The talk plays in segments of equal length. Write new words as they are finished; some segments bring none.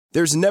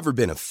There's never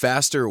been a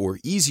faster or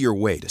easier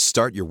way to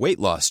start your weight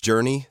loss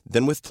journey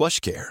than with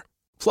PlushCare.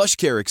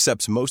 PlushCare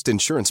accepts most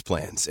insurance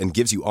plans and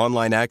gives you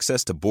online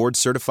access to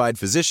board-certified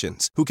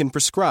physicians who can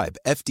prescribe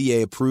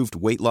FDA-approved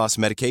weight loss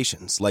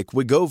medications like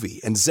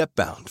Wegovy and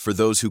Zepbound for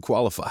those who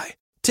qualify.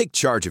 Take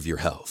charge of your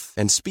health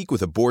and speak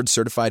with a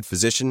board-certified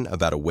physician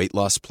about a weight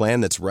loss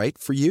plan that's right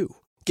for you.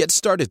 Get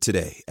started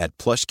today at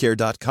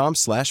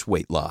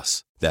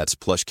plushcare.com/weight-loss. That's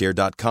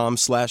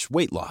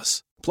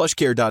plushcare.com/weight-loss.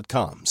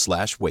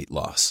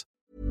 plushcare.com/weight-loss.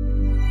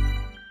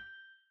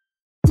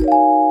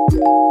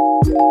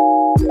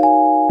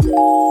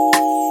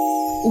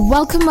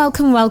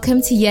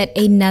 Welcome to yet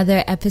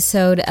another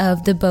episode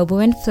of the Bobo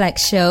and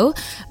Flex Show.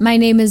 My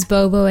name is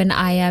Bobo and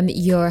I am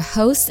your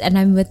host, and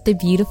I'm with the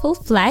beautiful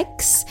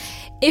Flex.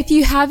 If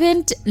you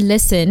haven't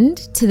listened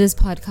to this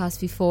podcast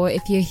before,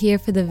 if you're here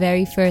for the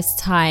very first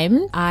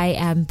time, I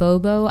am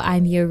Bobo.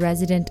 I'm your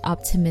resident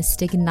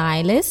optimistic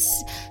nihilist,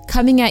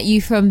 coming at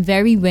you from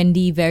very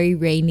windy, very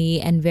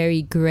rainy, and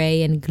very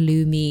grey and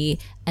gloomy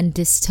and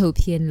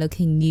dystopian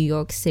looking New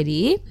York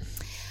City.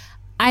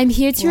 I'm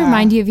here to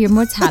remind you of your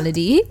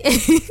mortality.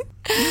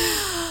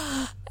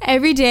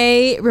 Every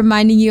day,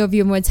 reminding you of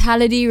your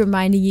mortality,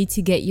 reminding you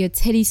to get your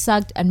titty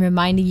sucked, and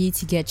reminding you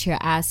to get your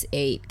ass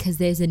ate. Because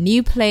there's a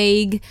new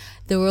plague,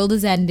 the world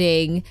is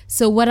ending.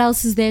 So what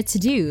else is there to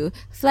do?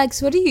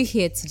 Flex, what are you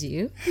here to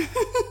do?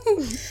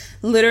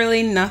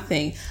 Literally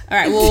nothing. All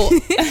right, well,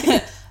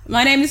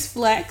 my name is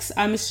Flex.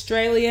 I'm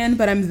Australian,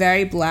 but I'm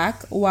very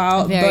black.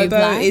 While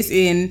Bobo is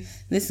in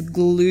this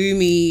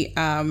gloomy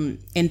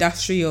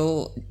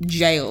industrial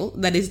jail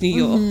that is New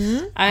York.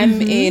 I'm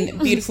in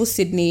beautiful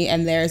Sydney,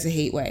 and there is a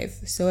heat wave.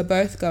 So we're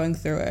both going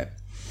through it.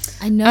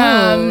 I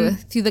know,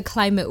 through the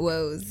climate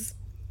woes.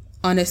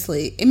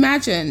 Honestly,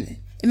 imagine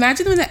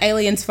when the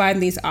aliens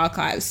find these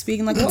archives,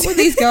 being like, what were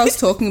these girls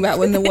talking about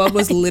when the world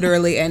was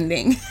literally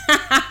ending?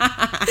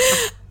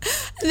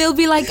 They'll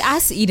be like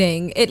ass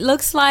eating. It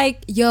looks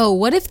like, yo,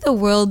 what if the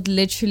world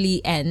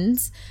literally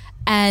ends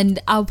and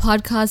our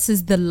podcast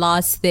is the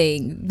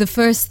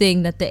first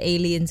thing that the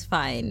aliens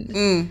find?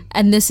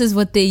 And this is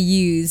what they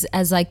use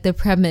as like the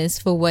premise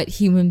for what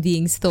human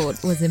beings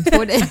thought was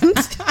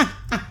important.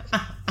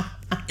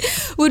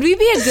 Would we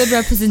be a good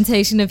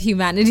representation of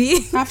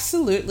humanity?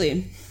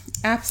 Absolutely.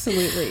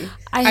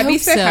 I'd be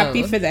so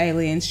happy for the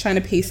aliens trying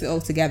to piece it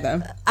all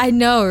together. I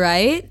know,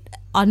 right?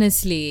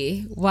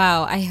 Honestly,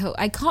 wow.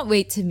 I can't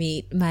wait to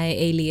meet my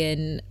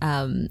alien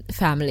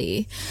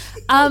family.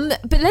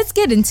 But let's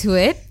get into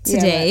it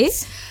today. Yeah,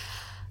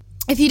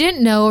 if you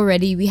didn't know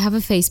already, we have a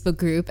Facebook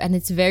group, and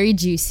it's very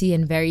juicy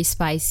and very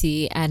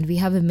spicy, and we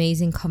have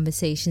amazing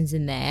conversations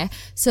in there.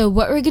 So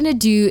what we're going to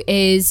do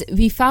is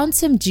we found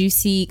some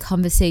juicy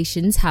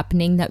conversations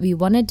happening that we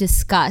want to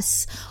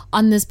discuss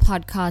on this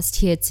podcast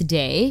here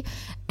today.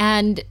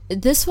 And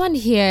this one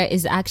here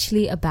is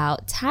actually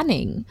about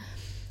tanning.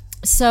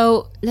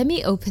 So let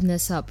me open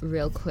this up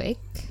real quick.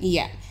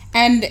 Yeah.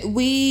 And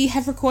we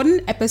have recorded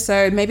an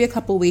episode maybe a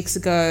couple of weeks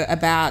ago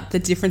about the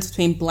difference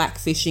between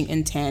blackfishing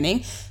and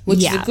tanning, which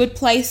is a good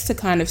place to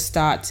kind of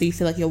start so you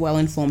feel like you're well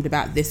informed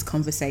about this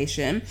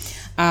conversation.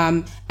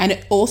 And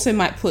it also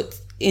might put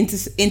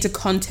into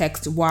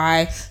context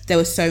why there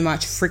was so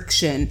much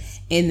friction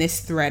in this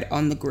thread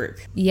on the group.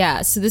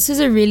 Yeah, so this is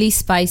a really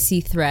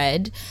spicy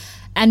thread.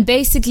 And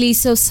basically,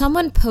 so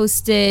someone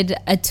posted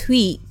a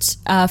tweet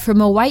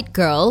from a white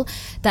girl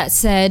that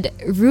said,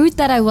 "Rude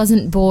that I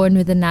wasn't born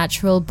with a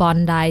natural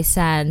Bondi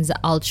Sands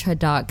ultra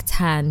dark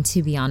tan,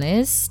 to be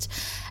honest."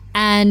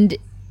 And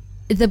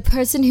the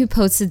person who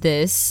posted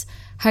this,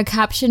 her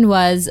caption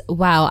was,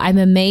 "Wow, I'm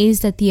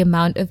amazed at the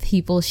amount of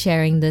people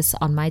sharing this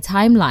on my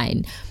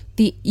timeline.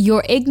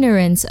 Your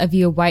ignorance of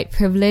your white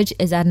privilege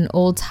is at an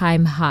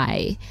all-time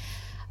high."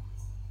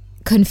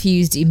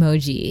 Confused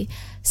emoji.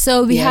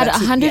 So we had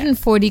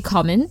 140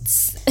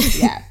 comments.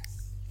 Yeah,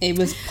 it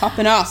was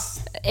popping off.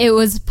 It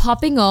was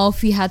popping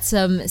off. We had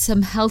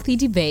some healthy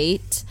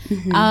debate.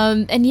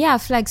 And yeah,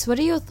 Flex, what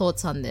are your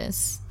thoughts on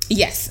this?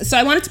 Yes. So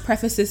I wanted to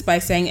preface this by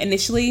saying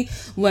initially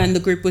when the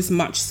group was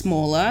much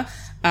smaller,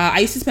 I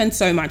used to spend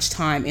so much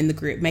time in the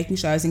group making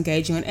sure I was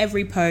engaging on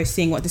every post,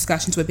 seeing what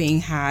discussions were being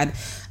had,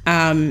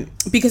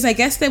 because I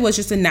guess there was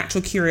just a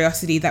natural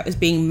curiosity that was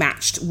being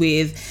matched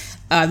with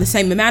the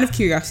same amount of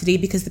curiosity,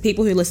 because the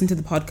people who listened to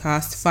the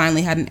podcast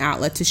finally had an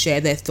outlet to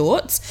share their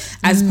thoughts,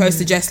 as opposed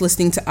to just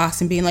listening to us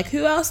and being like,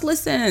 who else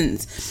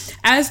listens?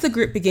 As the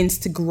group begins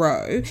to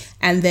grow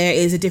and there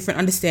is a different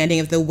understanding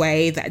of the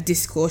way that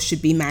discourse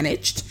should be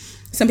managed,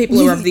 Some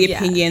people are of the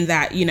opinion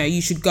that, you know,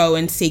 you should go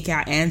and seek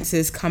out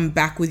answers, come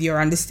back with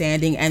your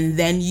understanding, and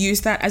then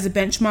use that as a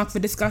benchmark for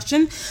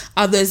discussion.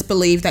 Others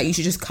believe that you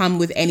should just come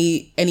with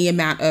any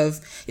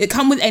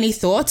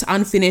thought,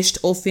 unfinished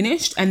or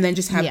finished, and then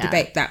just have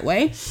debate that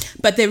way.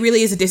 But there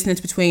really is a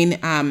dissonance between,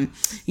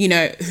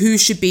 who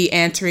should be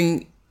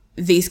answering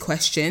these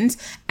questions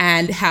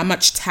and how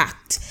much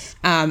tact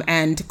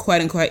and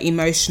quote unquote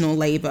emotional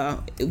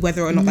labor,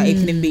 whether or not that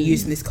it can be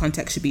used in this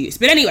context, should be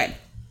used. But anyway,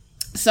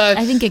 So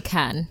I think it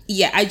can.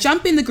 Yeah, I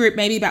jump in the group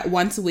maybe about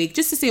once a week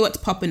just to see what's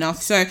popping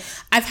off. So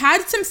I've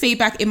had some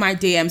feedback in my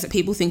DMs that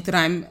people think that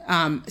I'm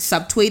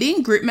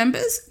subtweeting group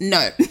members.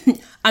 No,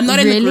 I'm not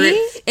in the group.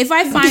 If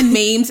I find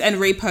memes and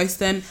repost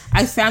them,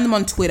 I found them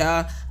on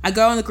Twitter. I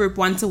go on the group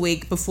once a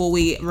week before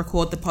we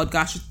record the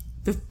podcast.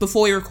 To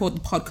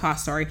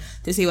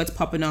see what's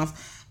popping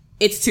off.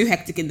 It's too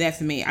hectic in there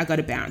for me. I got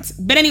to bounce.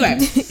 But anyway,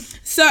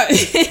 so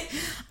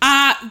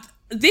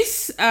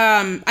this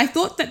I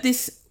thought that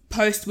this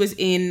post was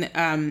in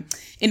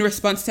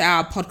response to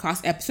our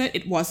podcast episode.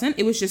 It wasn't.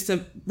 It was just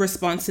a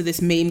response to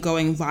this meme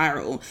going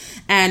viral.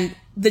 And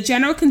the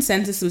general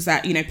consensus was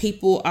that,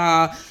 people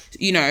are,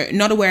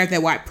 not aware of their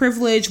white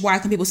privilege. Why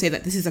can people say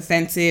that this is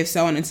offensive?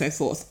 So on and so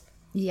forth.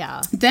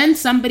 Yeah. Then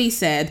somebody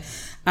said,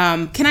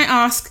 can I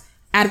ask,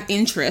 out of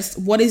interest,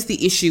 what is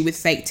the issue with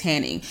fake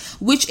tanning?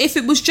 Which, if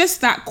it was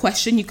just that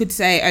question, you could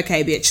say,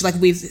 okay, bitch, like,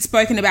 we've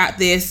spoken about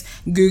this,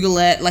 Google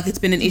it, like, it's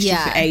been an issue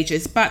for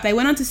ages. But they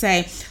went on to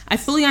say, I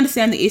fully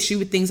understand the issue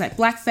with things like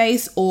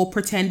blackface or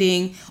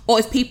pretending, or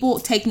if people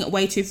taking it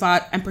way too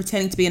far and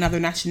pretending to be another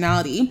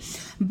nationality.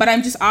 But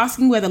I'm just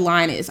asking where the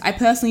line is. I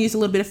personally use a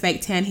little bit of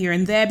fake tan here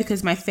and there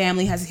because my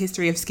family has a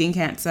history of skin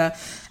cancer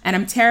and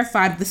I'm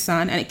terrified of the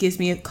sun, and it gives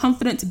me a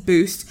confidence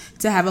boost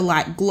to have a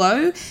light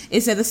glow.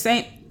 Is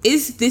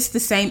this the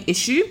same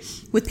issue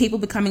with people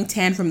becoming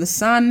tan from the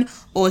sun,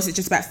 or is it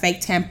just about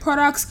fake tan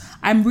products?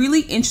 I'm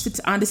really interested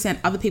to understand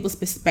other people's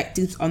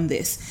perspectives on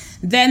this.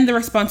 Then the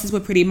responses were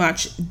pretty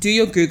much, do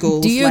your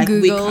Googles.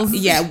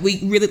 We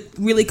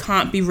really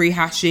can't be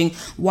rehashing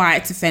why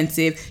it's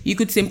offensive. You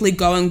could simply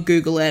go and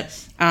Google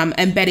it,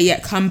 and better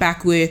yet, come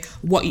back with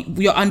what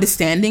your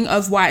understanding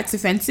of why it's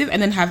offensive,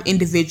 and then have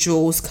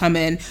individuals come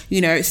in,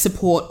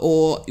 support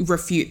or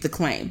refute the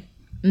claim.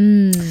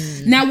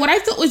 Now, what I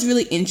thought was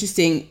really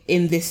interesting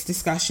in this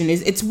discussion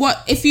is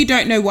if you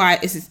don't know why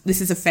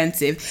this is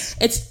offensive,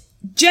 it's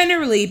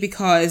generally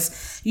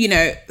because,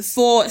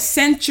 for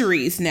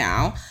centuries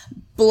now,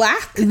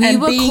 black we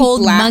and were being called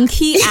black,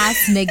 monkey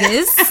ass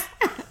niggas.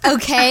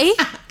 Okay,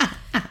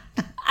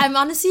 I'm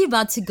honestly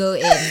about to go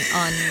in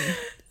on.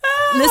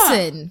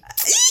 Listen.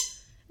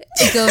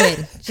 Go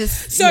in.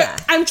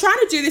 I'm trying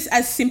to do this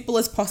as simple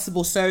as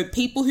possible so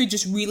people who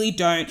just really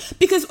don't,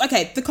 because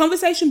the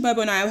conversation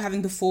Bobo and I were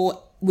having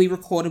before we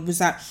recorded was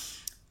that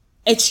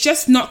it's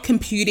just not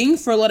computing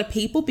for a lot of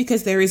people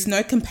because there is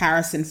no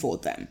comparison for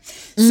them.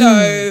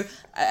 So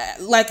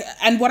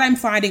and what I'm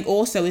finding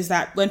also is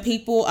that when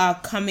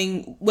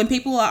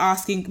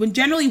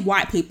generally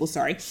white people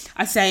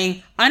are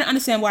saying, I don't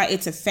understand why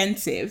it's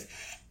offensive,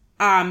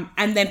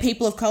 and then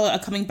people of color are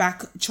coming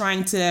back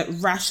trying to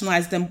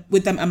rationalize them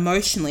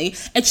emotionally,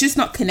 it's just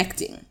not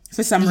connecting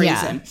for some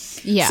reason.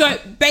 Yeah. So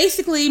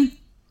basically,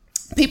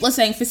 people are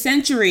saying for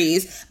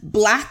centuries,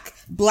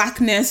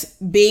 blackness,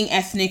 being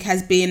ethnic,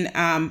 has been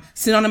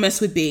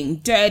synonymous with being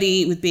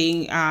dirty, with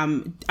being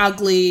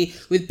ugly,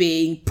 with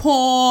being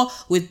poor,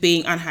 with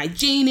being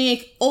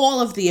unhygienic,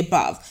 all of the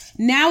above.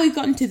 Now we've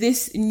gotten to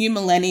this new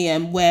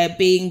millennium where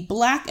being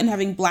black and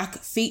having black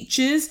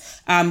features,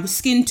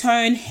 skin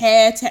tone,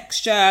 hair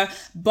texture,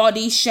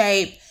 body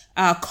shape,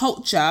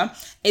 culture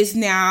is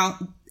now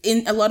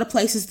in a lot of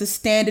places the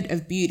standard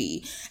of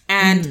beauty.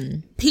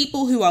 And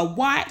people who are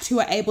white, who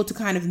are able to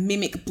kind of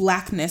mimic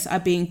blackness, are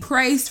being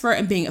praised for it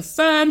and being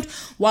affirmed,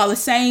 while the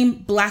same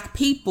black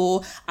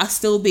people are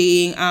still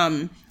being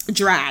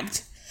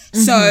dragged.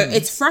 So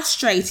it's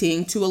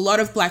frustrating to a lot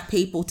of black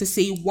people to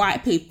see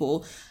white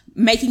people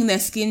making their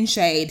skin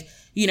shade,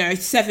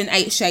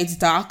 7-8 shades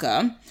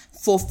darker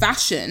for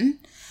fashion,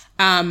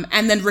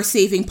 and then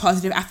receiving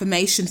positive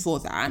affirmation for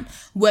that,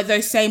 where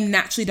those same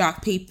naturally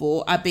dark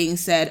people are being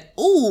said,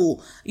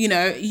 oh,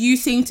 you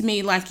seem to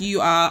me like you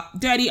are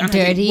dirty,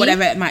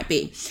 whatever it might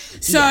be.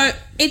 So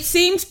it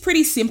seems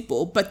pretty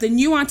simple, but the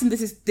nuance in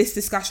this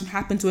discussion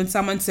happens when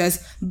someone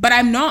says, but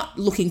I'm not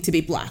looking to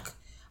be black.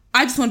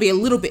 I just want to be a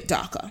little bit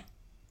darker,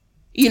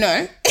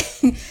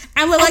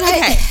 and we're like,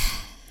 okay.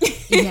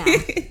 Yeah.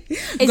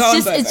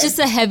 It's just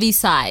a heavy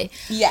sigh.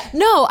 Yeah.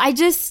 No,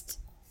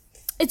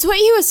 it's what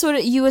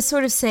you were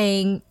sort of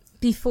saying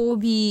before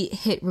we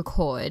hit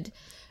record,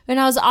 when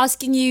I was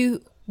asking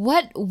you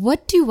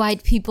what do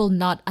white people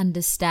not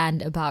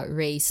understand about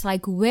race?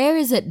 Like, where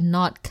is it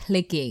not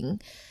clicking?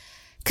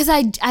 Because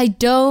I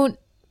don't,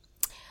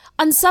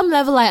 on some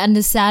level I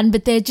understand,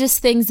 but they're just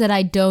things that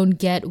I don't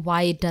get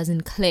why it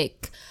doesn't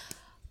click.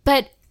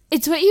 But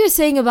it's what you were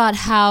saying about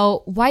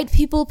how white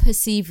people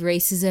perceive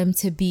racism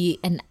to be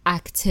an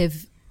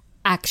active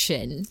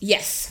action.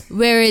 Yes.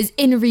 Whereas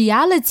in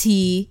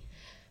reality,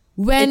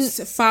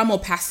 it's far more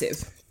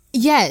passive.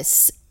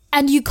 Yes.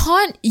 And you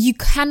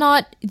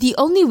cannot, the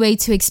only way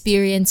to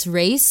experience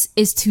race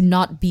is to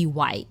not be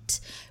white,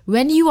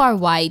 when you are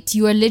white,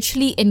 you are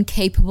literally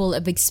incapable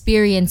of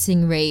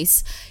experiencing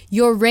race.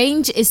 Your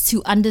range is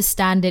to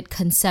understand it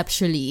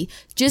conceptually,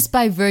 just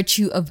by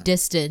virtue of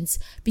distance,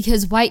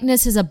 because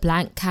whiteness is a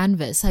blank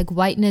canvas. Like,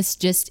 whiteness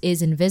just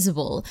is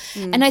invisible.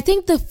 And I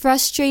think the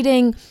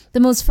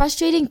most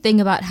frustrating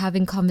thing about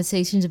having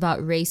conversations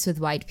about race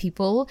with white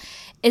people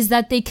is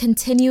that they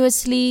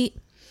continuously,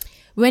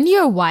 when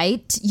you're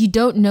white, you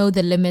don't know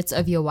the limits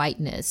of your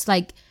whiteness.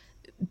 Like,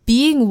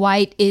 being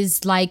white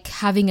is like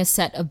having a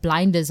set of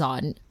blinders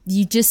on.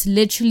 You just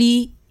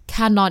literally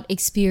cannot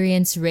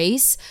experience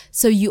race.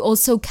 So you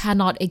also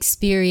cannot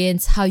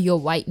experience how your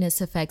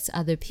whiteness affects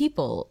other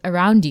people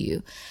around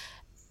you.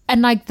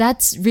 And like,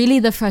 that's really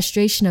the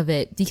frustration of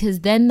it,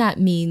 because then that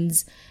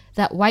means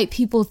that white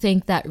people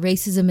think that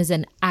racism is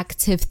an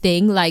active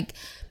thing. Like,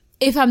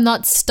 if I'm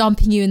not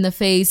stomping you in the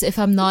face, if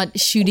I'm not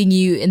shooting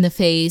you in the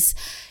face,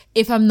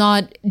 if I'm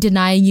not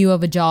denying you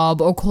of a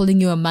job or calling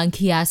you a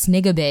monkey ass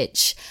nigger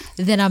bitch,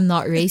 then I'm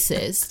not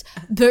racist.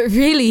 But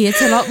really,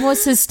 it's a lot more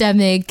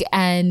systemic,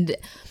 and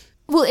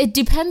well, it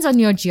depends on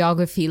your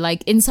geography.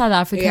 Like, in South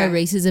Africa,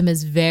 racism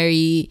is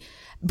very,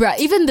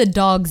 even the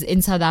dogs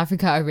in South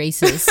Africa are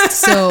racist.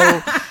 So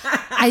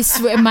I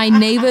swear, my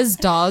neighbor's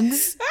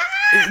dogs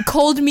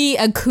called me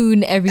a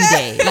coon every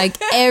day. Like,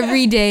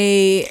 every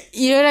day,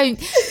 you know what I mean?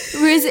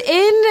 Whereas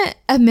in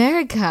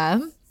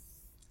America,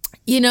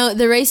 you know,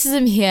 the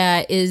racism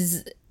here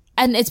is,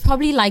 and it's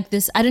probably like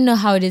this, I don't know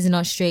how it is in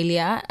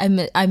Australia.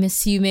 I'm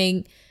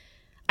assuming,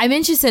 I'm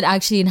interested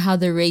actually in how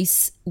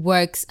race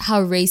works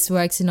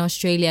in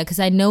Australia, because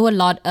I know a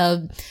lot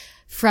of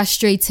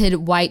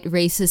frustrated white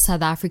racist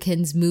South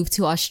Africans moved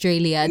to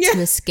Australia to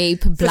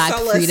escape black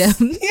freedom.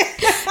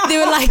 They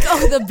were like,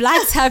 oh, the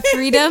blacks have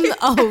freedom?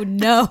 Oh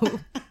no.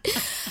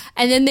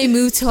 And then they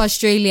moved to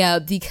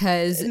Australia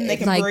because they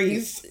can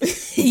breathe.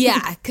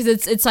 Yeah,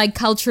 because it's like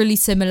culturally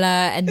similar,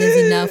 and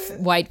there's enough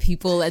white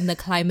people, and the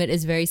climate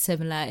is very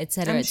similar,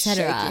 etc.,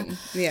 etc.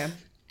 Yeah.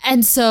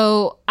 And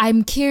so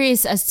I'm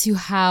curious as to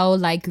how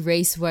like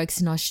race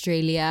works in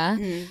Australia,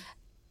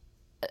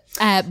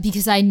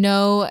 because I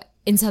know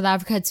in South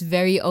Africa it's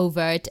very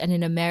overt, and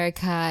in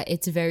America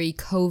it's very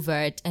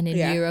covert, and in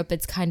Europe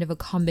it's kind of a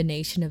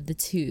combination of the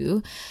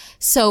two.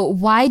 So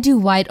why do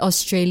white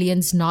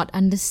Australians not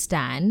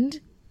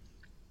understand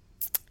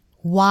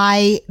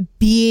why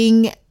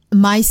being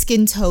my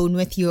skin tone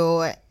with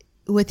your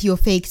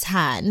fake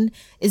tan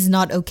is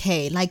not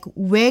okay? Like,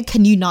 where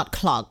can you not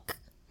clock?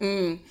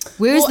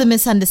 Where's the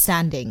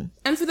misunderstanding?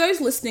 And for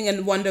those listening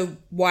and wonder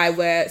why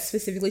we're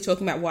specifically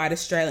talking about white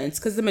Australians,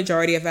 because the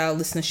majority of our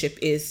listenership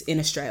is in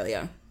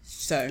Australia.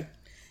 So,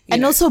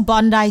 and also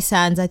Bondi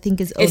Sands, I think,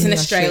 is only it's an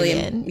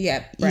Australian.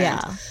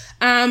 Brand.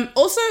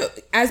 Also,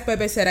 as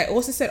Bobo said, I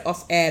also said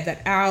off air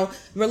that our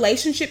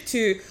relationship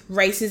to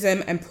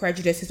racism and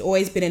prejudice has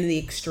always been in the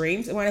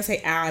extremes. And when I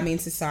say our, I mean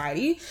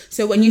society.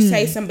 So when you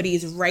say somebody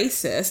is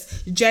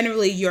racist,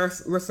 generally you're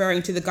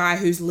referring to the guy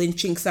who's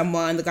lynching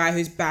someone, the guy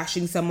who's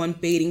bashing someone,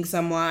 beating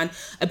someone,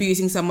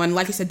 abusing someone,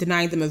 like I said,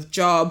 denying them of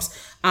jobs,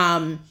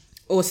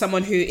 or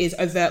someone who is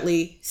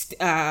overtly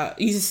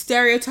uses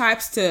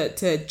stereotypes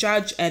to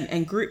judge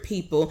and group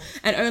people.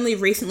 And only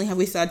recently have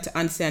we started to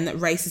understand that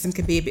racism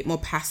can be a bit more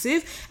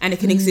passive, and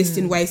it can exist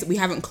in ways that we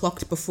haven't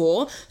clocked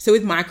before. So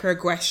with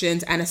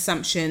microaggressions and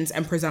assumptions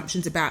and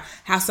presumptions about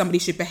how somebody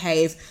should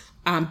behave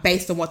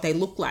based on what they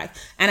look like.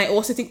 And I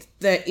also think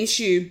the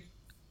issue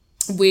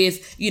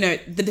with, you know,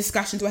 the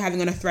discussions we're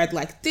having on a thread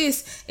like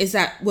this is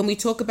that when we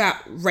talk about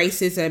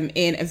racism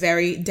in a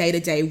very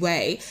day-to-day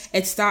way,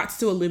 it starts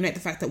to illuminate the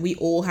fact that we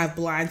all have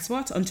blind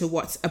spots onto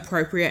what's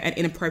appropriate and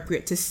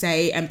inappropriate to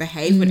say and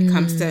behave when it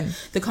comes to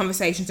the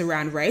conversations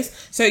around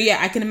race. So yeah,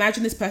 I can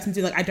imagine this person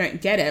doing like, I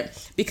don't get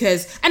it,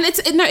 because, and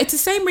it's the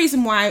same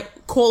reason why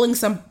calling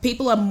some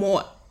people are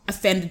more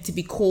offended to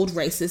be called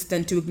racist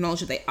than to acknowledge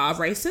that they are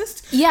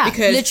racist. Yeah,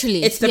 because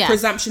literally. It's the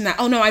presumption that,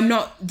 oh no, I'm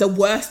not the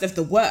worst of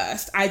the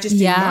worst. I just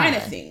do minor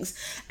things.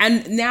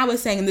 And now we're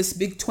saying in this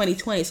big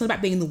 2020, it's not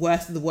about being the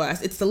worst of the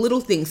worst. It's the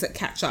little things that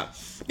catch up.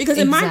 Because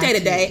in my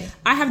day-to-day,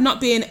 I have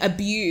not been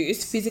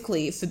abused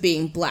physically for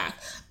being black,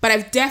 but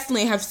I've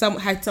definitely had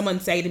someone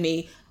say to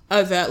me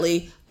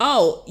overtly,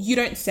 oh, you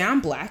don't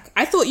sound black.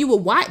 I thought you were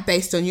white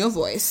based on your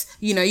voice.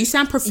 You know, you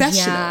sound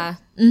professional. Yeah.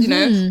 You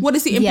know, what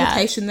is the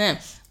implication there?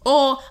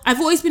 Or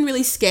I've always been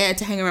really scared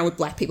to hang around with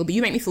black people, but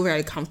you make me feel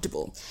very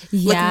comfortable.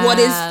 Yeah. What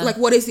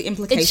is the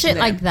implication? It's shit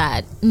there? like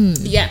that.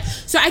 Yeah.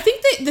 So I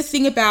think that the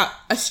thing about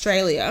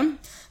Australia,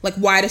 like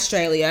white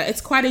Australia, it's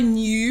quite a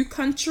new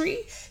country,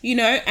 you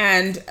know,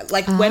 and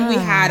like when we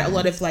had a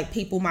lot of like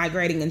people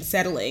migrating and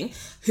settling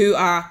who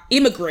are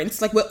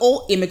immigrants, like we're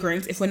all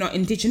immigrants if we're not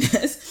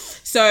Indigenous.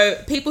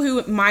 So people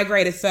who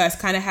migrated first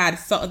kind of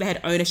felt like they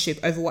had ownership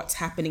over what's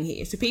happening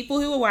here. So people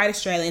who are white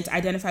Australians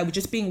identify with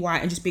just being white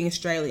and just being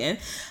Australian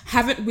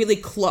haven't really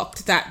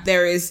clocked that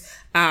there is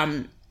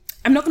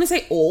I'm not going to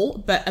say all,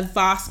 but a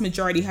vast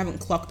majority haven't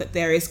clocked that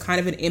there is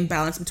kind of an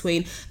imbalance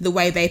between the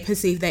way they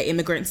perceive their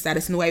immigrant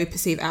status and the way we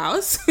perceive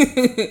ours. We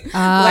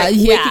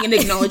can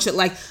acknowledge that,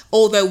 like,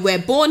 although we're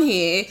born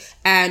here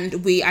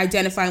and we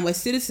identify and we're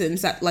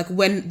citizens, that, like,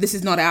 when this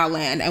is not our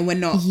land and we're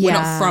not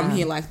from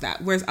here like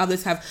that. Whereas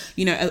others have,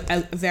 you know,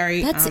 a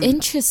very... That's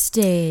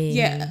interesting.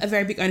 Yeah, a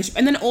very big ownership.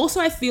 And then also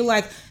I feel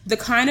like the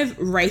kind of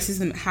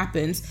racism that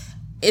happens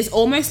is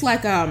almost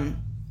like...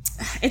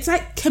 it's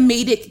like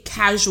comedic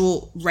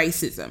casual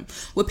racism,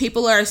 where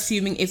people are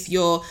assuming if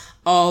you're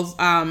of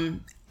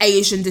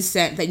Asian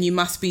descent, then you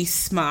must be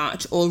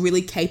smart or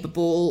really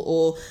capable,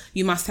 or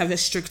you must have a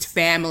strict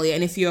family.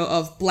 And if you're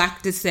of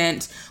Black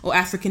descent or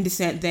African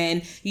descent,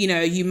 then, you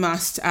know, you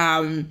must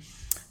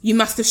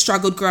have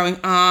struggled growing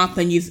up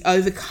and you've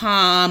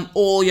overcome,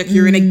 or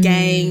you're in a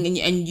gang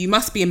and you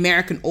must be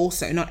American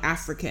also, not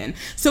African.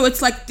 So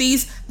it's like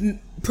these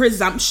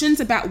presumptions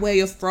about where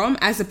you're from,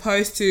 as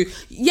opposed to,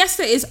 yes,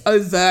 there is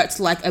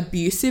overt, like,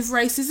 abusive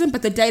racism,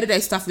 but the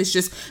day-to-day stuff is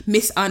just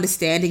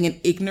misunderstanding and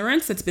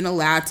ignorance that's been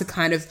allowed to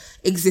kind of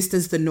exist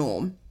as the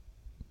norm.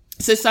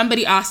 So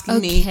somebody asking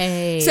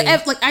me, so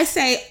like I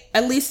say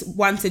at least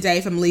once a day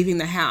if I'm leaving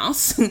the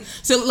house.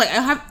 So like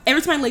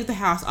every time I leave the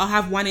house, I'll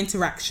have one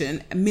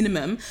interaction, a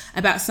minimum,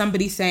 about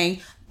somebody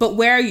saying, but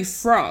where are you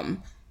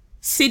from?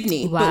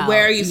 Sydney, but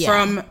where are you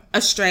from?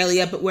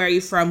 Australia, but where are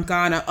you from?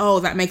 Ghana. Oh,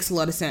 that makes a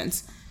lot of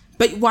sense.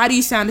 But why do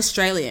you sound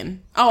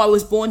Australian? Oh, I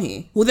was born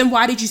here. Well, then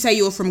why did you say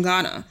you were from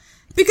Ghana?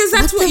 Because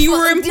that's what you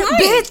were implying.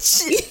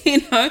 Bitch. You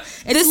know?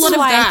 This is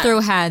why I throw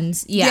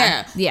hands.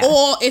 Yeah.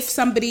 Or if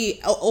somebody,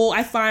 or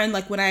I find,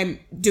 like, when I'm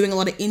doing a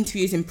lot of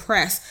interviews in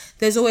press,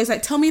 there's always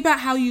like, tell me about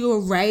how you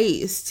were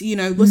raised. You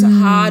know, was it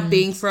hard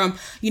being from,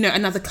 you know,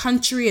 another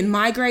country and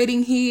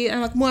migrating here? And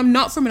I'm like, well, I'm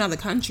not from another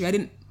country. I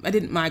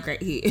didn't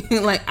migrate here.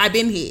 Like, I've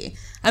been here.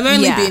 I've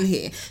only been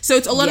here. So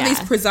it's a lot of these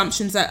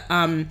presumptions that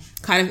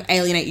kind of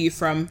alienate you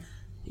from,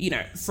 you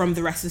know, from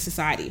the rest of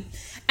society.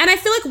 And I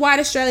feel like white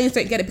Australians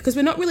don't get it because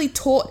we're not really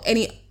taught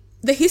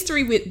the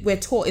history we're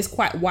taught is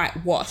quite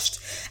whitewashed.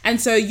 And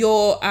so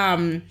your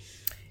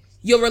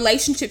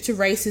relationship to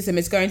racism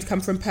is going to come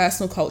from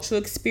personal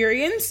cultural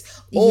experience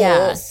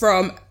or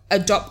from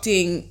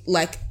adopting,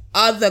 like,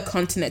 other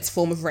continents'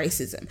 form of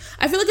racism.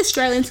 I feel like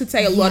Australians would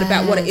say a lot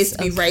about what it is to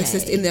be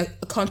racist in the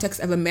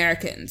context of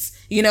Americans.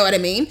 You know what I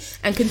mean?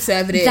 And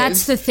conservatives.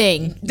 That's the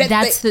thing.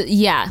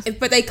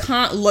 But they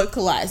can't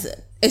localize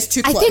it. It's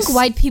too close. I think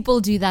white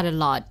people do that a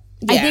lot.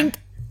 Yeah. I think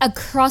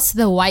across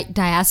the white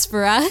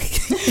diaspora,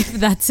 if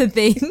that's a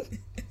thing.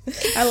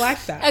 I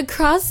like that.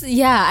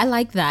 I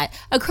like that.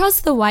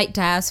 Across the white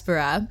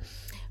diaspora,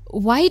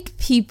 white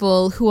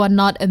people who are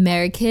not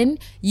American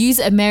use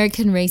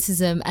American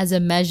racism as a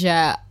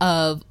measure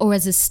of, or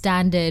as a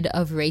standard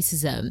of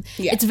racism.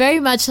 Yeah. It's very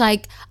much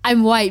like,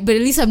 I'm white, but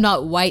at least I'm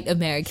not white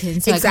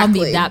American, so I can't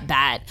be that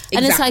bad.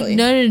 And it's like,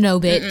 no,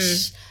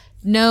 bitch.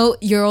 No,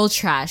 you're all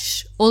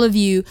trash. All of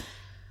you.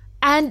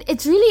 And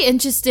it's really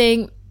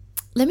interesting.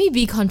 Let me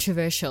be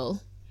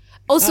controversial.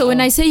 Also,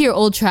 when I say you're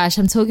all trash,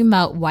 I'm talking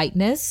about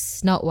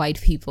whiteness, not white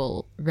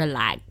people.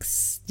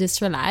 Relax. Just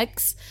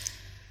relax.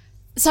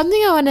 Something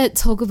I want to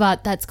talk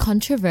about that's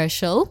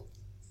controversial,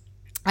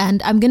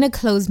 and I'm going to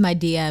close my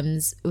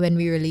DMs when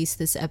we release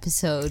this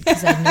episode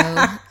because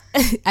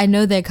I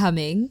know they're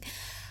coming.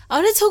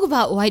 I want to talk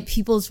about white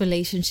people's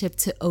relationship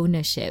to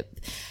ownership.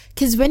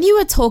 Because when you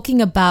were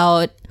talking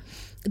about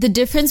the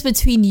difference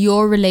between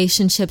your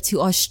relationship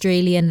to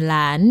Australian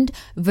land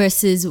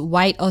versus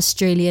white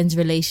Australians'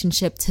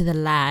 relationship to the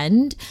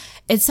land,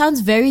 it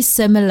sounds very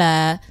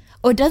similar,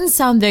 or it doesn't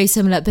sound very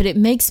similar, but it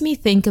makes me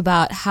think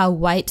about how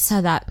white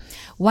South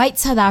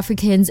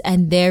Africans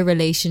and their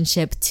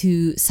relationship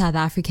to South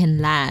African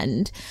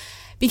land.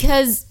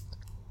 Because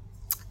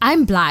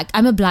I'm a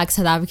black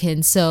South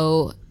African,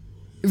 so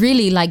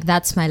really, like,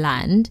 that's my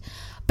land.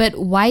 But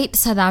white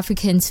South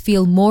Africans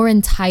feel more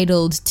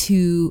entitled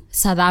to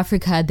South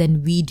Africa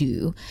than we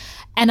do.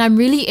 And I'm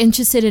really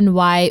interested in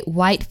why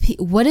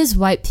what is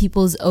white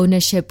people's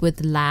ownership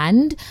with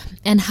land,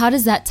 and how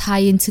does that tie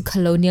into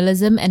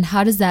colonialism, and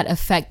how does that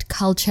affect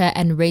culture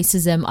and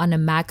racism on a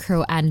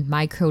macro and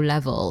micro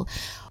level?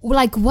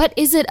 Like, what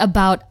is it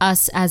about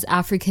us as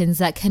Africans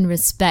that can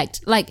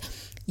respect, like,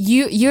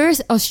 you're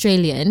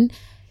Australian,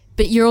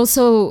 but you're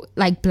also,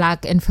 like,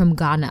 black and from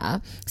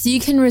Ghana. So you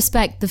can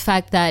respect the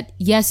fact that,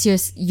 yes,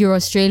 you're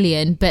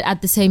Australian, but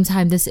at the same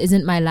time, this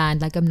isn't my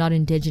land. Like, I'm not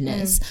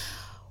indigenous.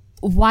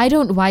 Why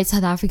don't white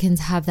South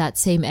Africans have that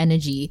same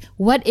energy?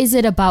 What is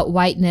it about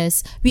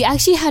whiteness? We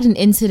actually had an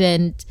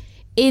incident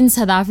in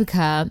South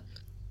Africa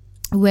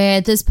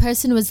where this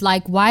person was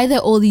like, why are there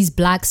all these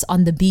blacks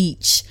on the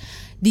beach?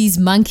 These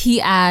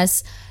monkey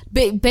ass...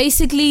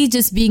 basically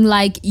just being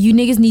like, you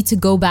niggas need to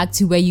go back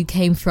to where you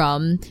came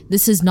from.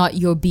 This is not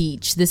your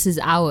beach. This is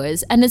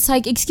ours. And it's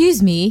like,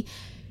 excuse me,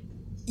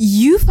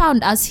 you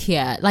found us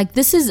here. Like,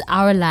 this is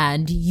our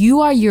land. You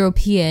are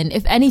European.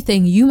 If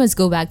anything, you must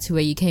go back to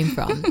where you came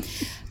from.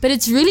 But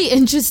it's really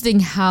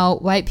interesting how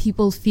white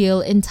people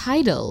feel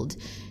entitled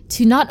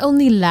to not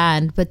only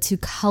land, but to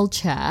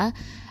culture.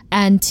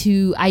 and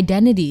to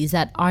identities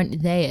that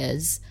aren't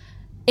theirs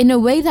in a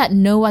way that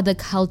no other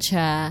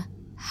culture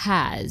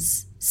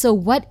has. So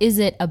what is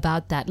it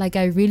about that? Like,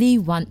 I really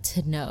want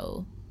to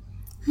know.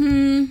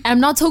 I'm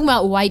not talking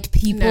about white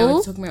people. No,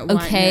 we're talking about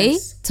okay?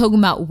 whiteness. Talking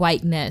about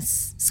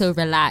whiteness. So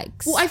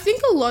relax. Well, I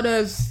think a lot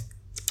of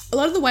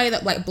the way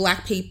that like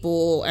black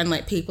people and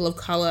like people of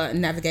color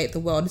navigate the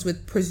world is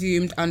with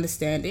presumed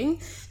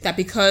understanding that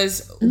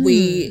because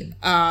we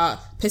are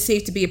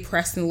perceived to be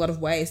oppressed in a lot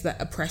of ways, that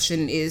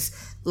oppression is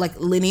like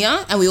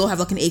linear and we all have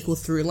like an equal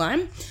through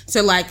line.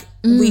 So like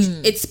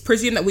it's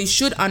presumed that we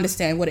should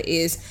understand what it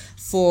is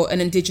for an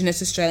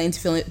Indigenous Australian to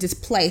feel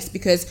displaced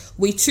because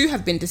we too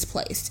have been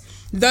displaced.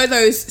 Though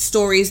those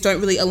stories don't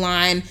really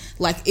align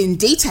like in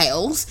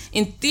details,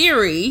 in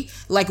theory,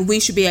 like we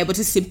should be able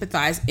to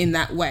sympathize in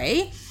that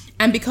way.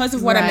 And because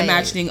of what I'm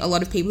imagining, a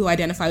lot of people who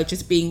identify with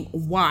just being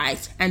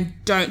white and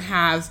don't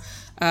have,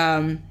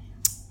 aren't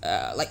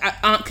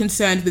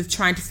concerned with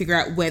trying to figure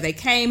out where they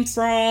came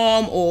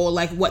from or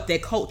like what their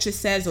culture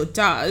says or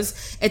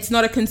does, it's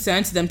not a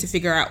concern to them to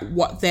figure out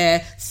what their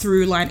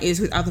through line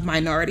is with other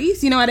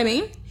minorities. You know what I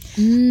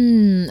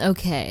mean?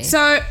 Okay.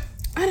 So...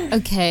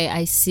 Okay,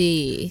 I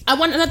see.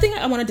 Another thing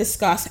I want to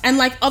discuss, and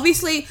like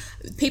obviously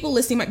people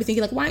listening might be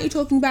thinking like, why aren't you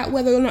talking about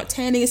whether or not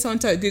tanning is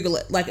so-and-so? Google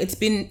it. Like it's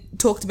been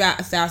talked about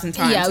 1,000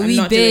 times. Yeah,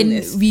 we've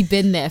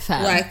been there,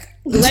 fam. Like,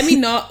 let me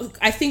not.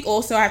 I think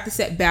also I have to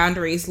set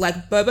boundaries.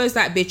 Like Bobo's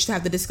that bitch to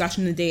have the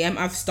discussion in the DM.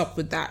 I've stopped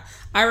with that.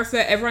 I refer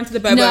everyone to the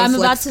Bobo I'm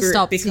about Flex to group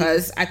stop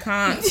because too. I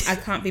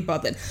can't be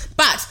bothered.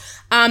 But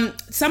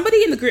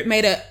somebody in the group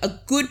made a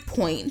good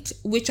point,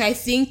 which I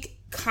think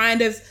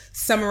kind of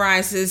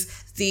summarizes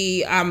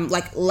the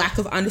lack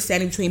of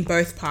understanding between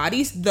both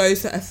parties,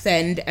 those that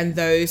offend and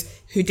those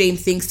who deem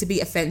things to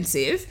be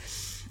offensive.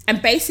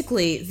 And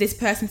basically this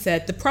person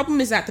said the problem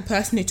is that the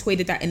person who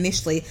tweeted that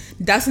initially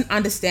doesn't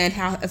understand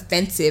how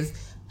offensive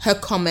her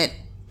comment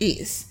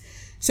is.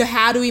 So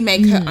how do we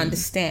make her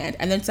understand?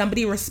 And then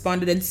somebody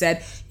responded and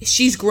said,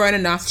 she's grown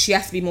enough, she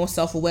has to be more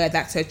self-aware,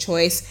 that's her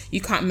choice,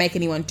 you can't make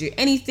anyone do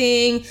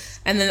anything.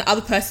 And then the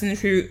other person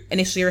who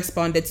initially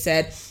responded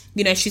said,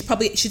 you know, she's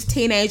a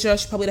teenager,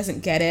 she probably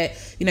doesn't get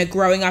it. You know,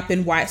 growing up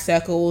in white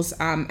circles,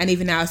 and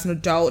even now as an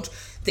adult,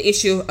 the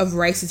issue of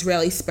race is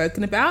rarely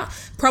spoken about.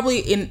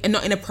 Probably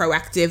not in a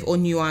proactive or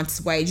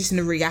nuanced way, just in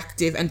a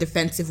reactive and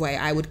defensive way,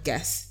 I would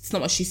guess. It's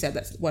not what she said,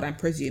 that's what I'm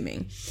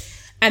presuming.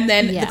 And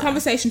then the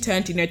conversation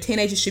turned to, you know,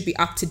 teenagers should be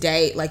up to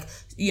date. Like,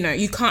 you know,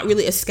 you can't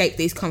really escape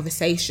these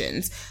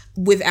conversations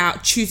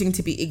without choosing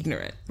to be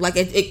ignorant. Like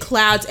it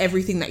clouds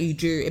everything that you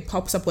do. It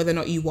pops up whether or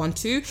not you want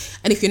to.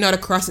 And if you're not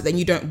across it, then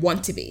you don't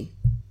want to be.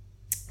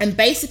 And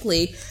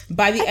basically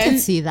by the end, can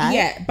see that.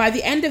 Yeah, by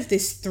the end of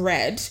this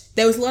thread,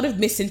 there was a lot of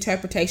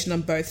misinterpretation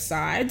on both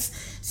sides.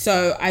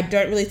 So I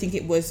don't really think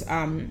it was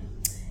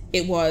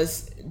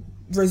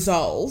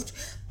resolved.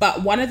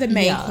 But one of the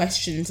main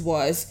questions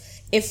was,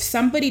 if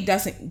somebody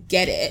doesn't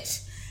get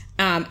it,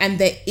 and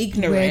they're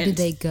ignorant, where do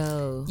they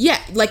go? Yeah,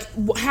 like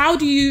how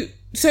do you?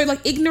 So like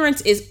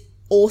ignorance is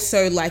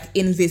also like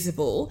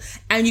invisible,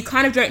 and you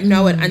kind of don't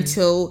know it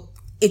until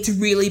it's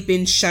really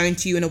been shown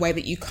to you in a way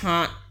that you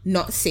can't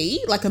not see,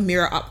 like a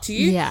mirror up to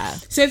you. Yeah.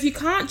 So if you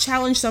can't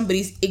challenge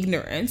somebody's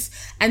ignorance,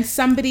 and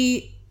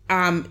somebody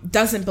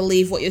doesn't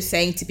believe what you're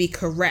saying to be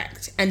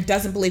correct, and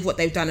doesn't believe what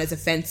they've done is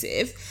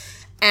offensive,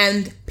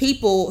 and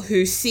people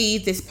who see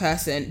this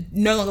person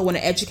no longer want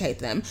to educate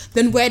them,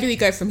 then where do we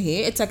go from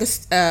here? It's like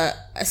a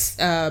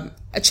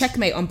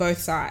checkmate on both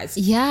sides.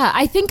 Yeah,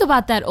 I think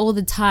about that all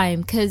the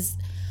time because,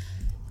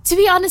 to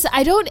be honest,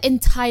 I don't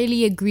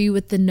entirely agree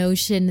with the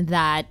notion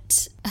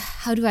that,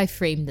 how do I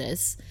frame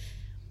this?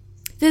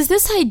 There's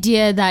this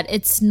idea that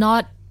it's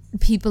not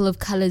people of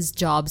color's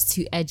jobs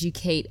to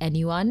educate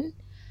anyone.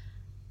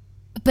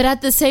 But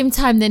at the same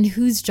time, then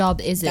whose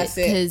job is it?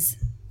 Because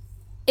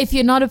if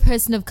you're not a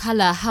person of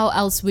color, how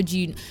else would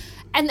you?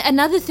 And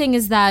another thing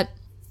is that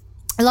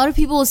a lot of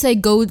people will say,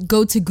 go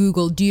to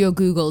Google, do your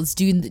Googles,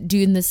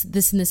 doing this and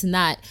this and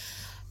that.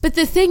 But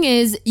the thing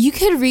is, you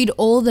can read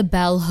all the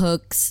bell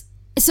hooks.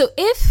 So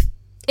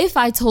if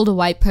I told a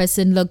white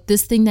person, look,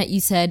 this thing that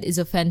you said is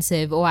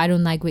offensive, or I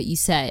don't like what you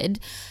said,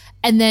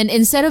 and then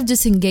instead of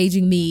just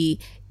engaging me,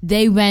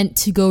 they went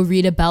to go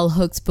read a bell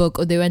hooks book,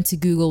 or they went to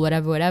Google,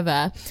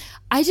 whatever.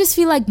 I just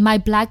feel like my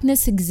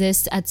blackness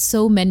exists at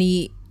so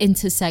many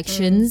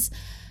intersections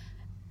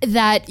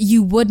that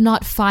you would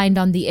not find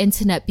on the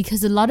internet,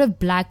 because a lot of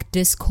black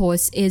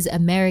discourse is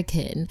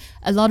American.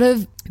 A lot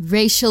of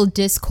racial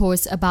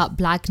discourse about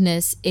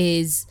blackness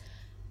is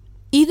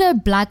either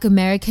black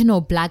American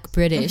or black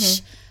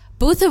British,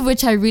 both of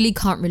which I really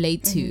can't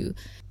relate to.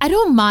 I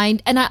don't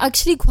mind, and I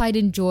actually quite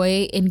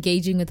enjoy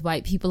engaging with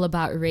white people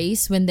about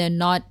race when they're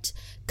not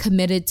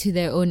committed to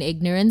their own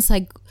ignorance.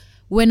 Like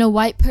when a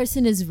white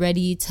person is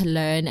ready to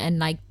learn and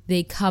like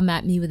they come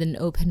at me with an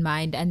open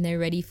mind and they're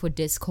ready for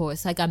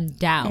discourse, like I'm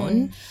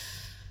down.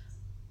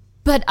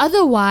 But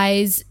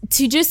otherwise,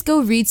 to just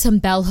go read some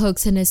bell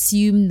hooks and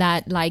assume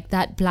that like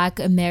that black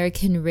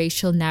American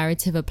racial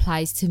narrative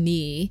applies to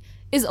me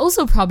is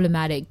also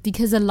problematic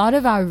because a lot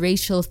of our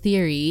racial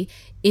theory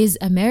is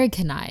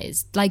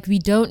Americanized. Like, we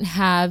don't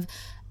have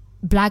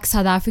Black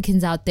South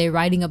Africans out there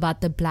writing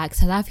about the Black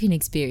South African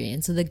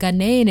experience, or the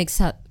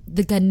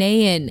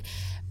Ghanaian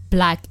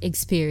Black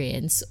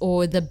experience,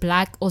 or the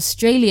Black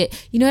Australia.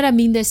 You know what I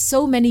mean? There's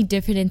so many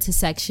different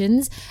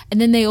intersections, and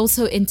then they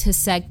also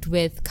intersect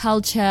with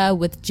culture,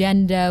 with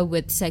gender,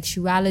 with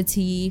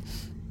sexuality,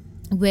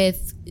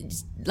 with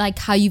like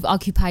how you've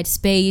occupied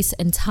space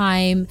and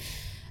time.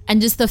 And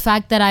just the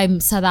fact that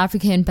I'm South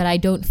African, but I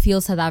don't feel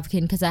South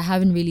African because I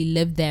haven't really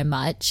lived there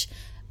much,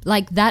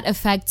 like that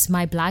affects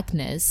my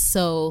Blackness.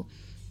 So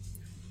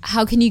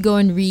how can you go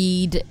and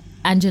read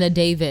Angela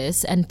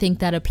Davis and think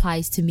that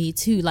applies to me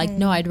too? Like,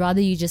 no, I'd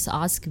rather you just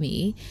ask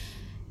me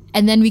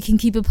and then we can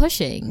keep it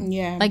pushing.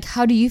 Yeah. Like,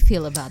 how do you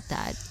feel about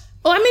that?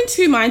 Well, I'm in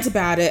two minds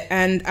about it.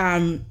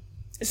 And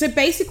so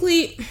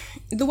basically,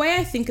 the way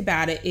I think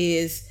about it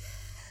is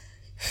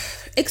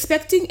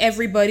expecting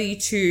everybody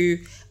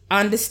to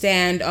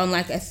understand on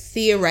like a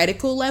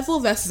theoretical level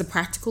versus a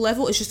practical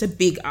level is just a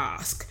big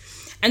ask.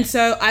 And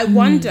so I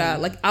wonder,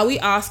 like, are we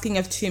asking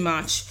of too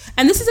much?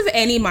 And this is of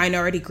any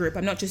minority group.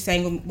 I'm not just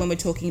saying when we're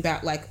talking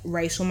about like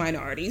racial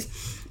minorities,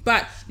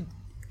 but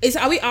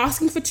are we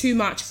asking for too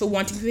much for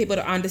wanting for people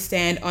to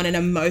understand on an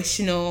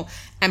emotional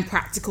and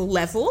practical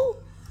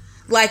level?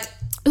 Like,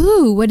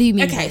 ooh, what do you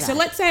mean? Okay, so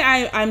let's say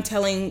I'm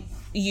telling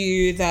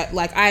you that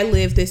like I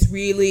live this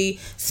really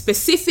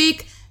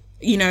specific,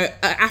 you know,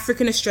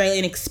 African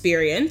Australian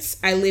experience.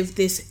 I live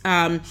this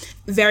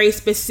very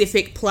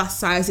specific plus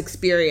size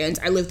experience.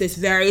 I live this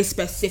very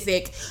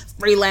specific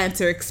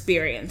freelancer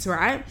experience,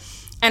 right?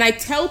 And I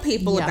tell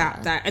people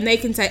about that, and they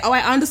can say, oh,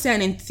 I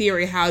understand in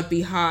theory how it'd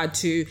be hard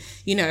to,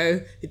 you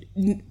know,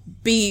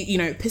 be, you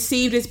know,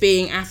 perceived as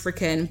being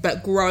African,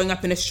 but growing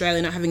up in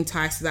Australia, not having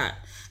ties to that.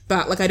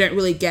 But like, I don't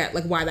really get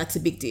like why that's a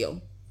big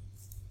deal.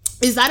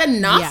 Is that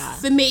enough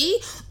for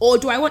me? Or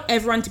do I want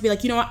everyone to be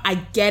like, you know what, I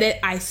get it,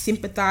 I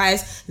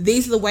sympathize.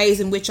 These are the ways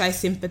in which I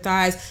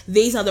sympathize.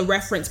 These are the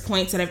reference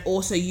points that I've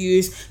also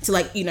used to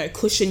like, you know,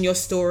 cushion your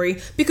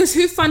story. Because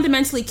who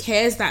fundamentally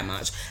cares that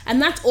much?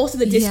 And that's also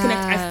the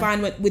disconnect I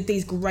find with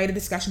these greater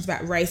discussions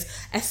about race,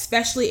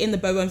 especially in the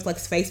Bobo and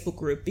Flex Facebook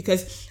group.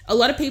 Because a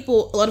lot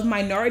of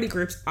minority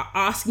groups are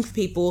asking for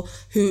people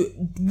who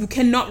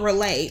cannot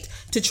relate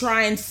to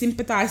try and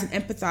sympathize and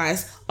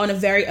empathize on a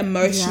very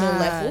emotional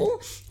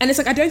level. And it's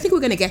like, I don't think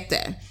we're going to get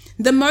there.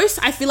 The most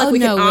I feel like we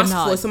can ask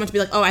for is someone to be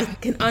like, oh, I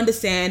can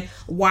understand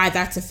why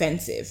that's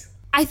offensive.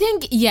 I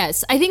think,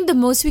 yes. I think the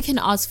most we can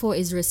ask for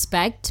is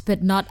respect,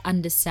 but not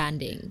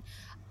understanding.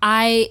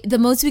 The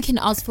most we can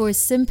ask for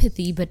is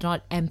sympathy, but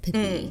not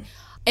empathy.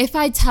 If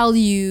I tell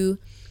you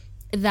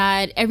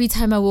that every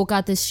time I walk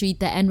out the street,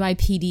 the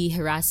NYPD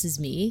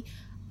harasses me,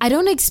 I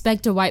don't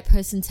expect a white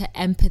person to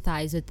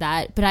empathize with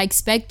that, but I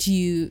expect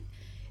you,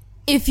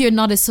 if you're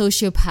not a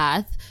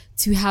sociopath,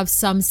 to have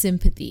some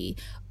sympathy.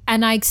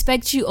 And I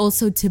expect you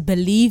also to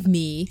believe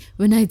me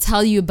when I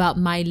tell you about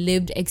my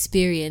lived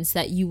experience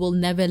that you will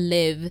never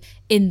live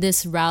in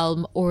this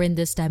realm or in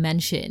this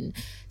dimension.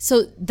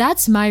 So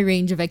that's my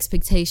range of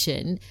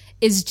expectation,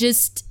 is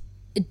just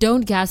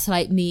don't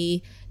gaslight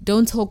me,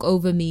 don't talk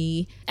over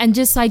me, and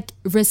just like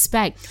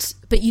respect.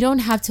 But you don't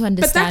have to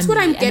understand. But that's what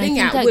I'm getting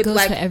at with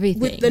like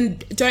with the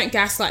don't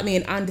gaslight me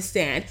and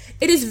understand.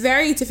 It is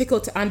very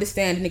difficult to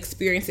understand an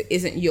experience that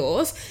isn't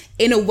yours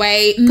in a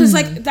way, because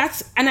like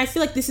that's, and I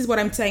feel like this is what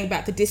I'm saying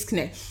about the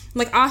disconnect.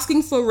 Like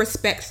asking for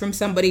respect from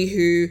somebody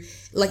who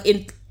like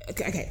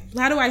okay,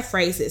 how do I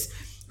phrase this?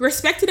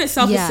 Respect in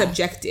itself is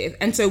subjective.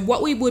 And so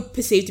what we would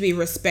perceive to be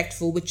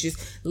respectful, which is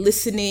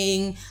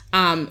listening,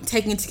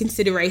 taking into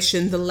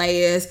consideration the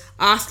layers,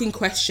 asking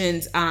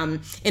questions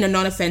in a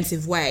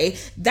non-offensive way,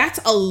 that's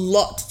a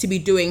lot to be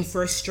doing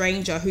for a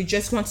stranger who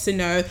just wants to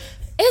know,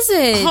 is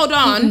it?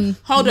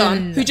 Hold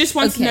on. Who just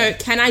wants to know,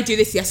 can I do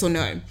this, yes or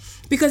no?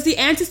 Because the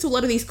answers to a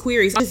lot of these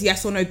queries is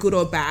yes or no, good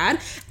or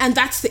bad. And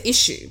that's the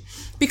issue.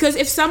 Because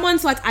if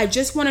someone's like, I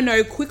just want to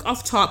know quick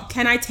off top,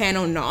 can I tan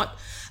or not?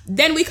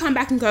 Then we come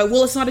back and go,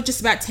 well, it's not just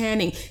about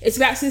tanning. It's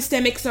about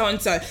systemic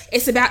so-and-so.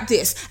 It's about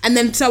this. And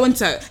then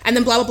so-and-so. And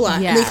then blah, blah, blah.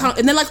 Yeah.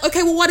 And they're like,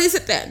 okay, well, what is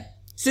it then?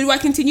 So do I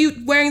continue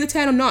wearing the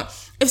tan or not?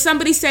 If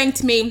somebody's saying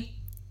to me,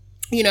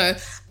 you know,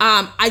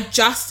 I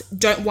just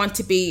don't want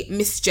to be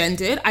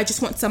misgendered. I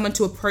just want someone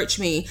to approach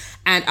me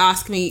and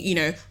ask me, you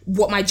know,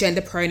 what my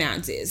gender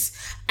pronouns is.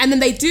 And then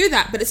they do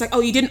that, but it's like,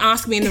 oh, you didn't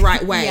ask me in the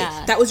right way.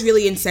 That was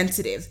really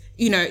insensitive.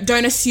 You know,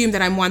 don't assume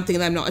that I'm one thing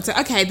and I'm not. It's like,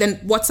 okay, then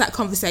what's that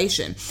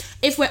conversation?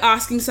 If we're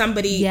asking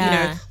somebody, you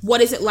know,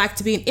 what is it like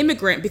to be an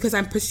immigrant? Because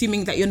I'm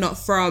presuming that you're not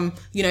from,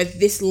 you know,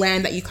 this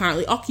land that you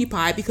currently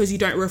occupy because you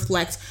don't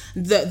reflect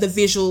the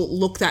visual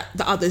look that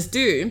the others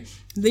do.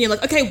 Then you're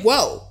like, okay,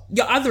 whoa,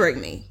 you're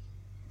othering me.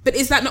 But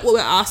is that not what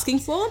we're asking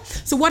for?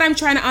 So what I'm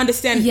trying to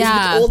understand is with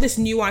all this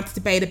nuanced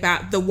debate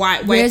about the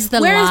white way, where is the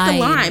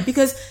line?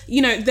 Because,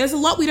 you know, there's a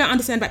lot we don't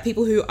understand about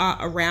people who are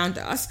around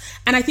us.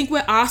 And I think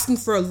we're asking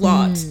for a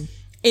lot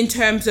in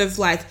terms of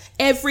like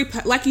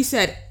like you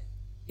said,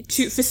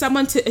 for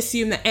someone to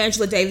assume that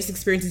Angela Davis'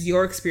 experience is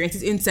your experience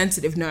is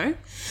insensitive, no.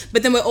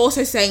 But then we're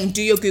also saying,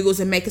 do your Googles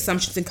and make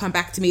assumptions and come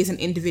back to me as an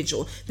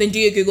individual. Then do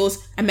your Googles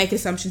and make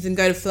assumptions and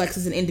go to Flex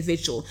as an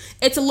individual.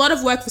 It's a lot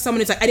of work for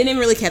someone who's like, I didn't even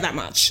really care that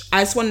much.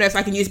 I just want to know if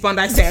I can use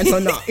Bondi Sands or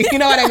not. You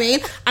know what I mean?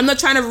 I'm not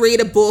trying to read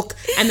a book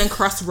and then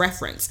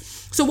cross-reference.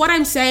 So what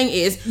I'm saying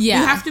is you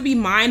have to be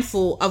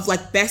mindful of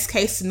like best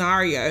case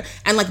scenario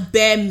and like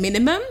bare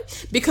minimum,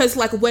 because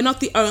like we're not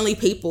the only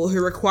people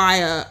who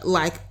require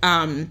like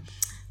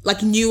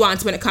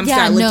nuance when it comes to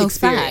our lived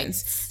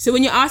experience. Facts. So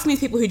when you're asking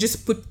these people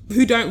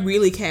who don't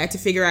really care to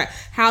figure out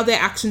how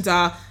their actions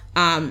are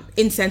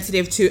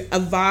insensitive to a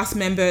vast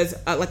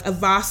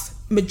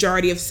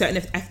majority of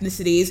certain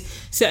ethnicities,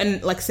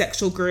 certain like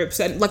sexual groups,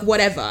 certain like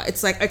whatever.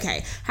 It's like,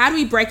 okay, how do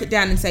we break it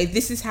down and say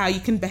this is how you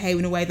can behave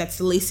in a way that's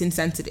the least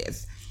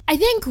insensitive? I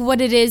think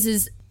what it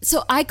is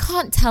so I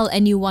can't tell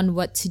anyone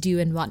what to do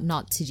and what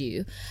not to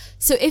do.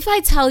 So if I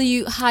tell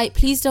you, hi,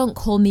 please don't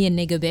call me a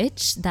nigger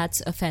bitch,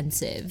 that's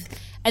offensive.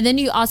 And then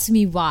you ask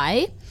me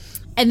why,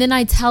 and then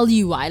I tell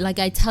you why. Like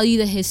I tell you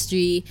the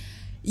history.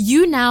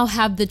 You now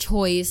have the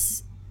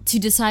choice to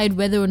decide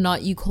whether or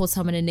not you call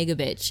someone a nigger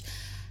bitch.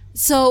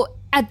 So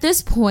at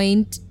this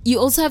point, you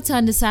also have to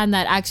understand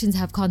that actions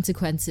have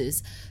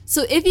consequences.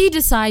 So if you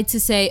decide to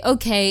say,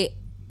 okay,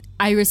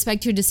 I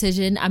respect your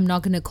decision, I'm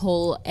not going to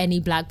call any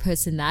black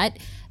person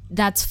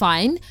that's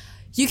fine.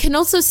 You can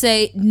also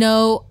say,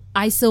 no,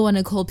 I still want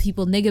to call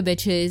people nigger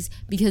bitches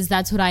because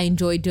that's what I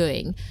enjoy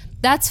doing.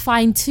 That's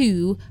fine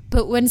too.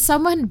 But when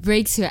someone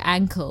breaks your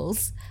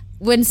ankles,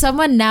 when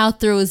someone now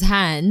throws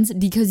hands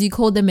because you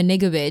call them a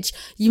nigger bitch,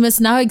 you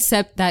must now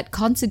accept that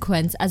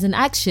consequence as an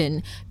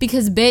action.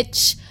 Because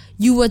bitch,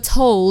 you were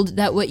told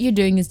that what you're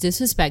doing is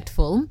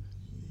disrespectful.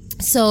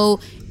 So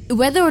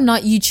whether or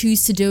not you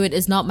choose to do it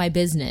is not my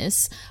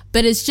business,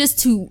 but it's just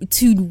to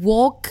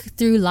walk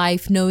through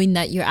life knowing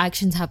that your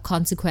actions have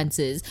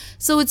consequences.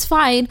 So it's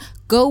fine.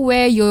 Go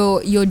wear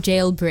your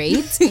jail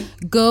braids.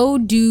 Go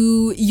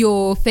do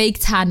your fake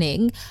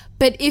tanning.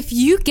 But if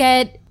you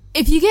get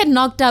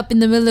knocked up in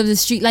the middle of the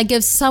street, like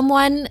if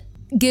someone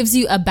gives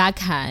you a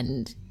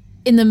backhand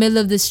in the middle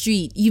of the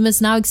street, you must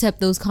now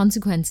accept those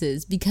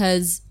consequences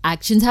because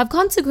actions have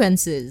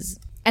consequences.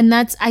 And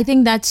I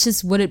think that's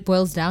just what it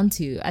boils down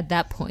to at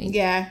that point.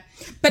 Yeah.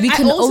 But we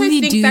can I also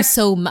only think do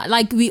so much.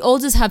 Like, we all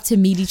just have to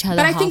meet each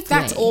other halfway. But I think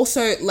that's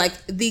also, like,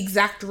 the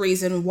exact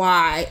reason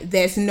why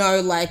there's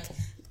no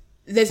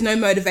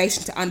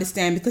motivation to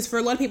understand. Because for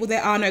a lot of people,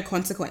 there are no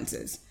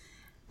consequences.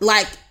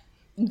 Like,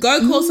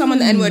 go call someone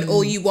the N-word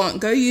all you want.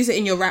 Go use it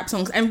in your rap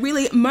songs. And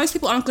really, most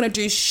people aren't going to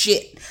do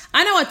shit.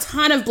 I know a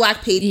ton of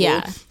black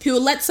people who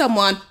will let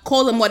someone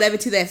call them whatever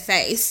to their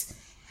face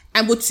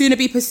and would sooner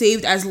be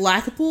perceived as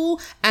likable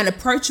and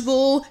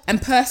approachable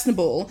and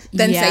personable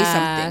than say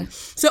something.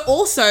 So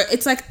also,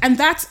 it's like, and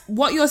that's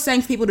what you're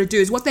saying for people to do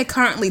is what they're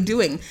currently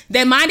doing.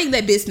 They're minding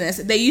their business.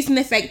 They're using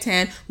their fake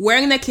tan,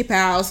 wearing their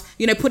kiphows,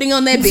 putting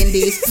on their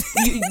bindies,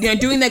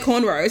 doing their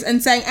cornrows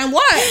and saying, and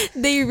what?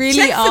 They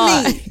really Check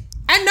are. For me.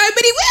 And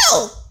nobody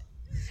will.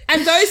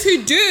 And those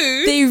who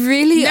do, they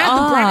really now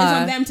are. The brunt is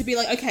on them to be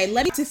like, okay,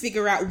 let me to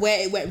figure out where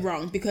it went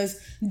wrong. Because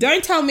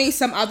don't tell me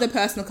some other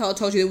person of color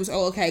told you it was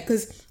all okay.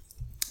 Because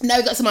now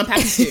we got some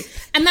unpacking to do.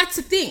 And that's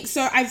the thing.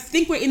 So I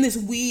think we're in this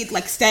weird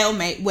like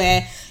stalemate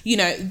where,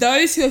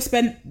 those who have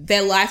spent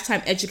their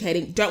lifetime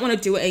educating don't want to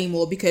do it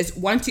anymore, because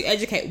once you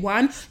educate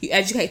one, you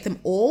educate them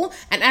all.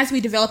 And as we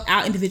develop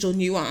our individual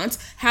nuance,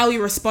 how we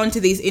respond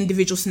to these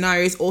individual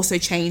scenarios also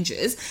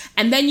changes.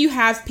 And then you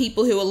have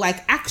people who are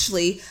like,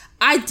 actually,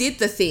 I did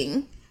the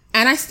thing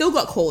and I still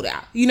got called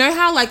out. You know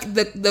how like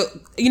I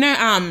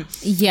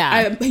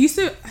used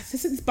to,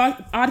 this is this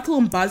article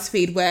on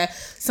BuzzFeed where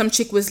some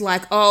chick was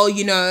like,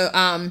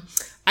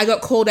 I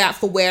got called out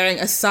for wearing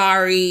a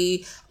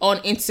sari on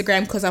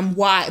Instagram because I'm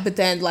white, but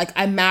then like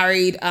I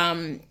married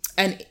and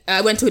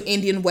I went to an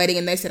Indian wedding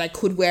and they said I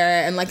could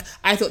wear it, and like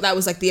I thought that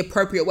was like the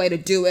appropriate way to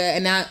do it,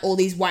 and now all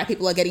these white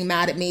people are getting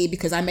mad at me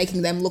because I'm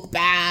making them look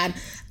bad.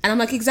 And I'm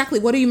like, exactly,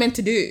 what are you meant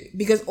to do?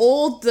 Because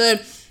all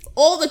the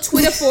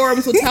Twitter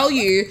forums will tell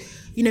you,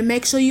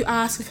 make sure you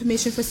ask for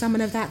permission for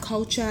someone of that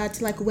culture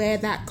to like wear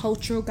that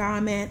cultural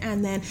garment,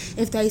 and then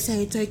if they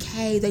say it's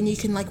okay, then you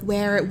can like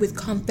wear it with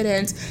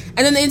confidence.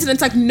 And then the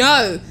internet's like,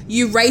 no,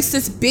 you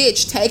racist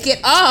bitch, take it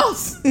off.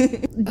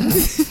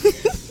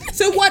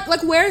 So what,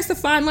 like, where is the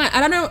fine line?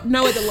 I don't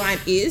know where the line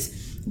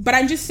is, but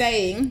I'm just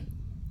saying,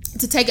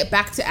 to take it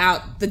back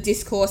to the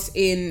discourse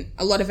in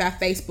a lot of our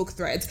Facebook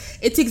threads,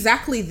 it's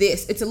exactly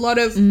this. It's a lot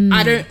of,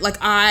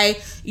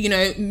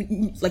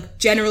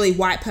 generally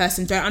white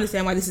person don't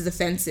understand why this is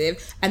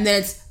offensive. And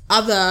then it's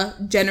other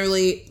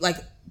generally like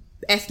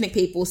ethnic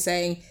people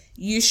saying,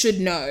 you should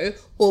know,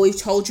 or we've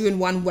told you in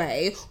one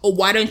way, or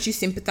why don't you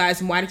sympathize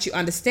and why don't you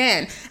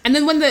understand? And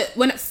then when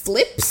it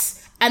flips,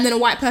 and then a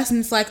white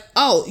person's like,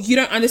 oh, you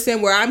don't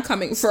understand where I'm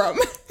coming from.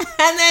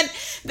 And then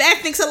the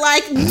ethnics are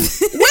like,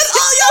 with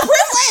all your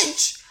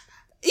privilege,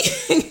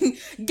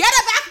 get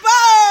a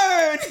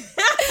backbone.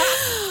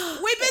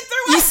 We've been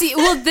through it. You see,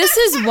 well, this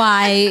is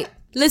why,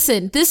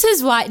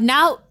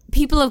 now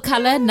people of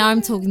color, now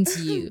I'm talking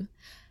to you.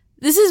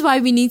 This is why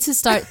we need to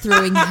start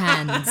throwing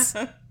hands.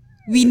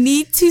 We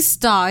need to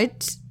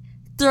start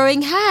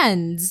throwing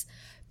hands.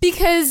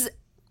 Because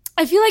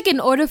I feel like in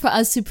order for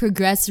us to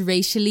progress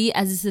racially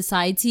as a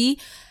society,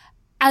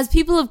 as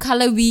people of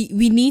color, we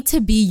need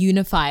to be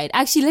unified.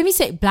 Actually, let me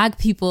say black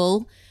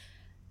people,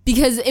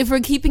 because if we're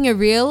keeping it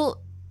real,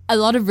 a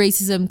lot of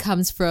racism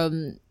comes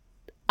from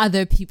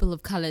other people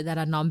of color that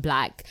are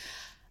non-black.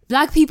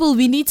 Black people,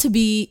 we need to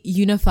be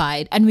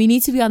unified and we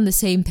need to be on the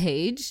same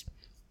page.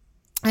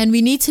 And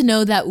we need to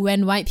know that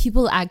when white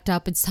people act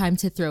up, it's time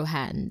to throw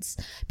hands.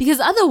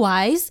 Because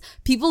otherwise,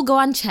 people go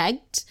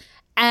unchecked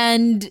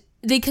and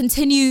you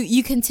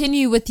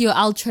continue with your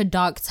ultra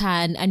dark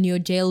tan and your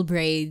jail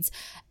braids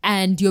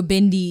and your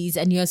bindis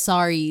and your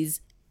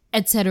saris,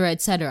 etc.,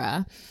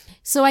 etc.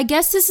 So I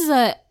guess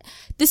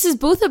this is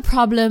both a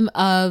problem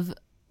of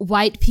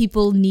white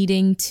people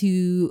needing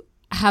to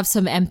have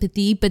some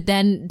empathy, but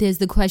then there's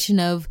the question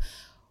of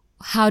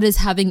how does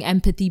having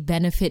empathy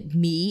benefit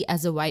me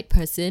as a white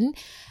person?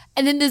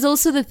 And then there's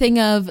also the thing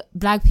of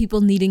black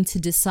people needing to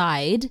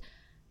decide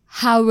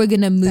how we're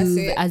going to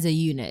move as a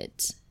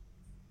unit.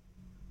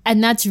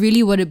 And that's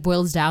really what it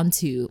boils down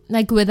to.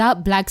 Like,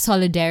 without black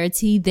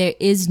solidarity, there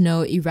is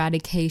no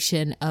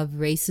eradication of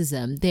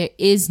racism. There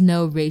is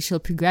no racial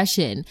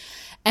progression.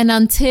 And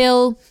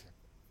until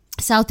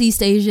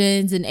Southeast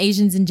Asians and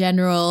Asians in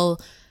general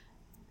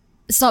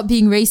stop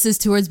being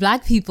racist towards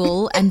black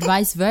people and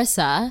vice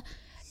versa,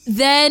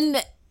 then,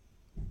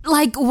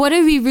 like, what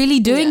are we really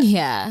doing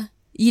here?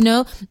 You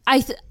know,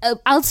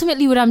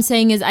 ultimately what I'm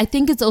saying is I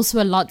think it's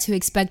also a lot to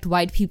expect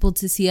white people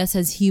to see us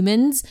as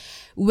humans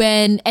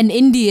when an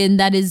Indian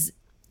that is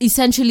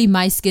essentially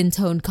my skin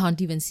tone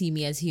can't even see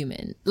me as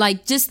human.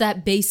 Like, just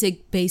that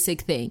basic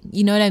thing.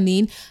 You know what I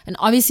mean? And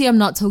obviously I'm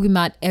not talking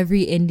about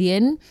every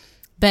Indian,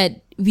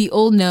 but we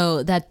all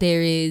know that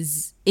there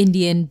is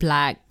Indian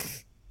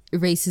black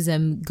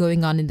racism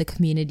going on in the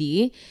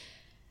community.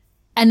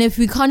 And if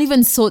we can't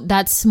even sort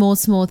that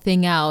small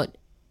thing out,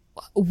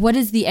 what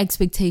is the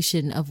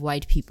expectation of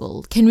white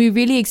people? Can we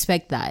really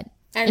expect that?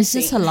 It's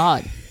just a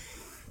lot.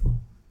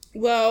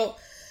 Well,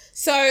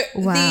 so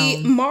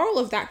the moral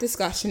of that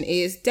discussion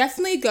is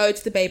definitely go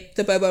to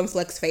the Bobo and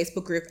Flex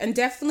Facebook group and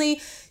definitely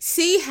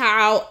see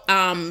how,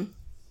 I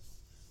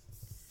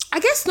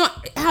guess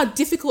not how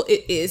difficult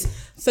it is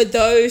for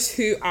those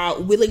who are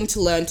willing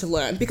to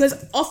learn.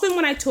 Because often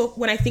when I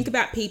think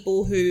about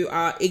people who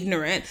are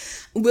ignorant,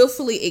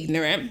 willfully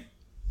ignorant,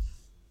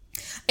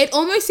 it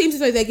almost seems as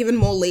though they're given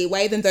more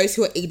leeway than those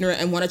who are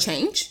ignorant and want to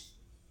change.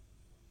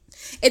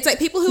 It's like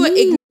people who are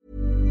ignorant.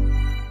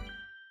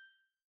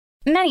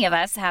 Many of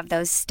us have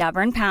those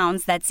stubborn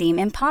pounds that seem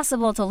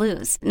impossible to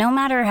lose, no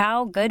matter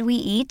how good we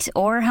eat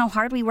or how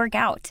hard we work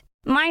out.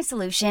 My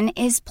solution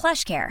is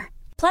PlushCare.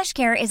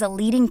 PlushCare is a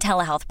leading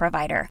telehealth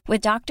provider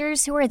with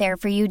doctors who are there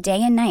for you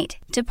day and night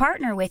to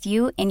partner with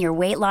you in your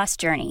weight loss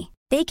journey.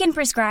 They can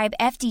prescribe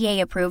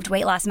FDA-approved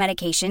weight loss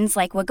medications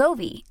like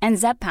Wegovy and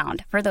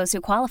Zepbound for those who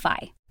qualify.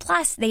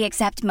 Plus, they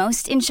accept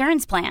most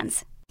insurance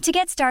plans. To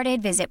get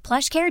started, visit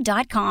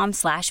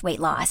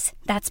plushcare.com/weightloss.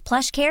 That's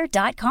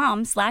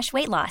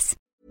plushcare.com/weightloss.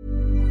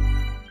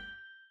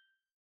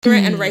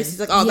 And racist,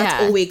 like,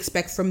 that's all we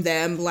expect from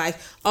them. Like,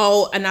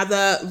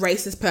 another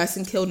racist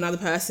person killed another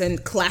person.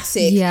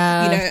 Classic.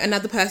 Yeah. You know,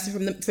 another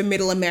person from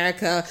Middle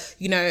America,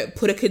 you know,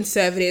 put a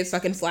conservative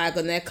fucking flag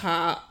on their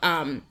car.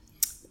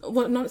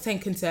 Well, not saying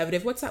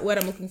conservative. What's that word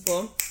I'm looking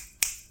for?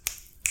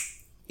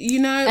 You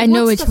know, I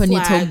know which one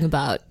you're talking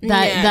about.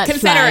 That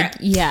Confederate. Flag.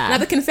 Yeah.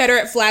 Another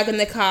Confederate flag on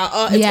their car.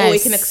 It's all we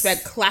can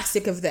expect.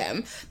 Classic of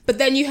them. But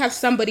then you have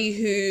somebody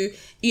who,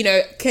 you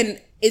know,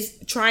 is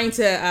trying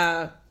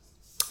to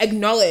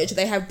acknowledge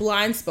they have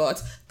blind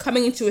spots,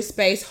 coming into a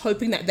space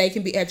hoping that they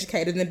can be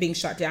educated and then being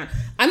shut down.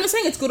 I'm not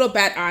saying it's good or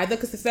bad either,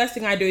 because the first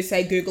thing I do is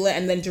say Google it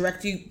and then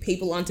direct you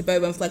people onto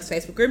Bobo and Flex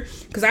Facebook group,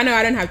 because I know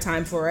I don't have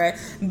time for it.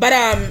 But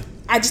I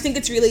just think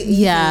it's really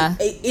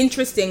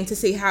interesting to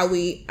see how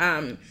we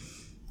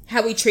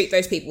treat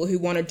those people who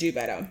want to do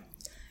better.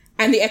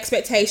 And the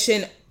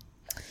expectation...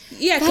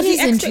 Yeah, that is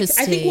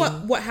interesting. I think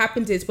what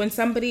happens is when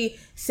somebody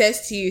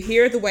says to you,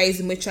 here are the ways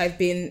in which I've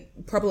been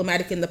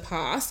problematic in the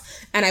past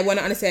and I want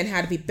to understand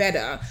how to be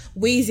better,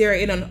 we zero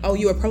in on,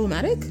 you were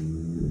problematic?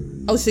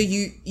 So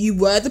you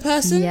were the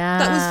person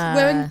that was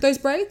wearing those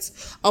braids?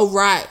 Oh,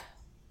 right.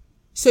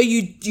 So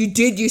you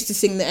did used to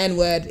sing the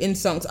N-word in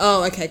songs.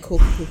 Oh, okay, cool.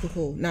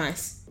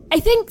 Nice. I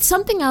think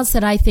something else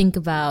that I think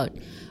about,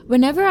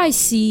 whenever I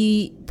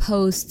see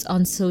posts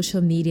on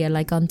social media,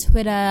 like on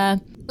Twitter...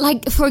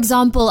 Like, for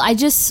example, I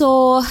just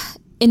saw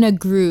in a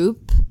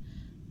group,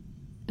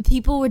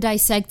 people were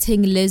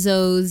dissecting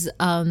Lizzo's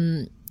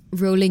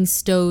Rolling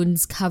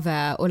Stones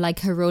cover, or like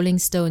her Rolling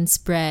Stones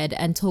spread,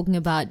 and talking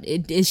about,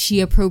 is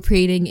she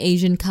appropriating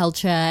Asian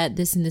culture,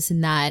 this and this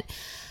and that.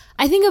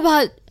 I think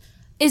about,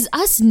 is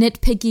us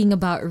nitpicking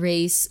about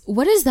race,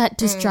 what is that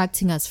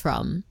distracting us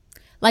from?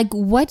 Like,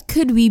 what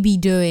could we be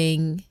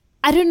doing?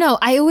 I don't know.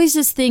 I always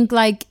just think,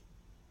 like,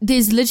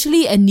 there's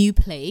literally a new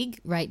plague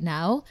right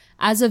now.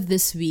 As of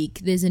this week,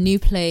 there's a new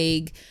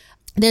plague.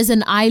 There's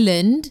an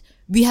island.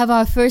 We have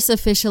our first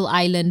official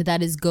island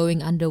that is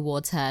going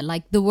underwater.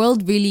 Like, the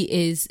world really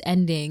is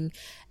ending.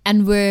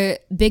 And we're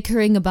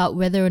bickering about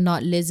whether or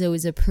not Lizzo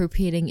is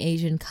appropriating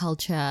Asian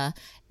culture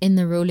in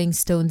the Rolling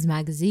Stones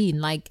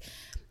magazine. Like,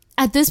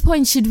 at this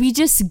point, should we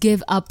just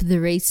give up the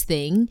race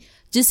thing?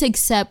 Just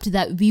accept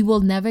that we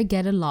will never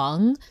get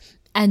along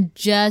and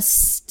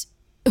just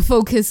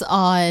focus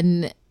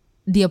on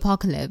the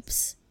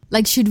apocalypse?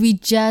 Like, should we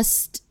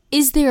just...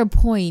 Is there a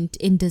point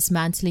in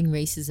dismantling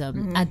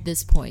racism at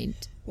this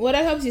point? What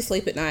helps you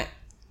sleep at night?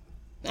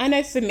 I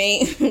know for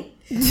me,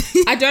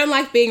 I don't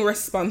like being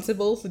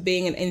responsible for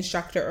being an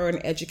instructor or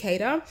an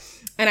educator.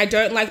 And I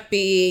don't like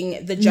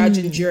being the judge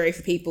and jury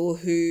for people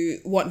who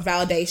want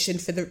validation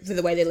for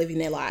the way they're living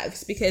their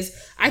lives. Because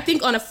I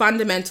think on a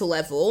fundamental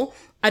level,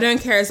 I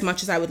don't care as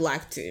much as I would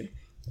like to.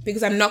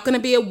 Because I'm not going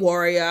to be a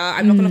warrior.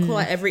 I'm not going to call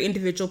out every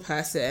individual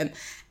person.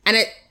 And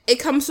it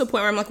comes to a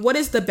point where I'm like, what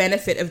is the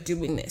benefit of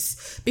doing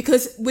this?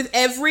 Because with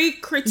every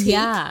critique,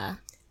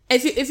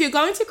 if you're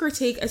going to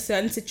critique a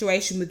certain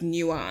situation with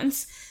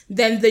nuance,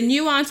 then the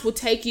nuance will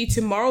take you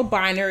to moral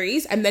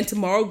binaries and then to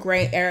moral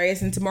gray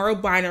areas and to moral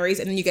binaries,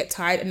 and then you get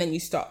tired and then you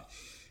stop.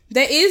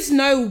 There is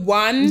no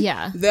one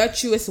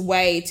virtuous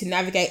way to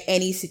navigate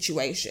any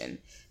situation.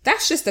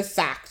 That's just a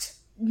fact.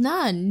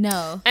 None,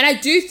 no. And I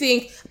do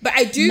think, but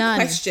I do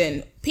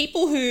question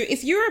people who,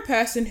 if you're a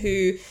person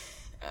who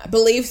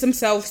believes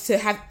themselves to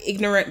have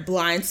ignorant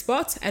blind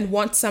spots and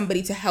wants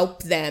somebody to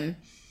help them,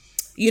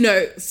 you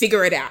know,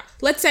 figure it out.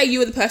 Let's say you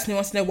were the person who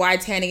wants to know why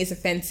tanning is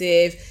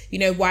offensive, you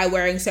know, why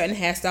wearing certain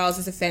hairstyles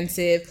is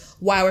offensive,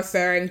 why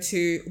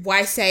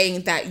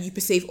saying that you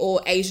perceive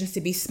all Asians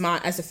to be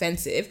smart as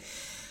offensive.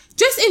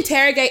 Just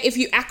interrogate if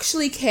you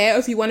actually care or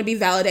if you want to be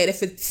validated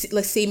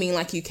for seeming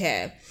like you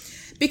care.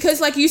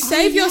 Because, like, you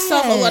save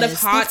yourself a lot of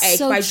heartache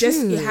by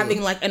just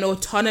having, like, an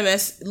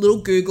autonomous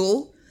little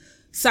Google,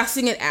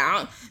 sussing it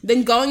out,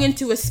 then going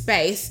into a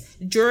space,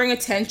 drawing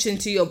attention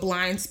to your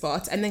blind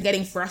spots, and then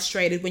getting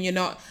frustrated when you're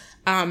not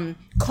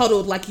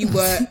coddled like you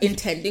were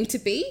intending to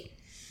be.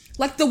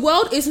 Like, the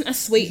world isn't a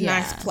sweet,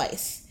 nice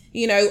place.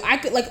 You know,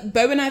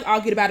 Bo and I have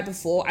argued about it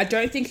before. I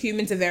don't think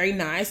humans are very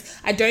nice.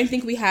 I don't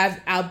think we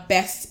have our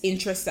best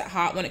interests at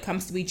heart when it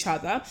comes to each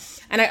other.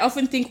 And I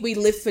often think we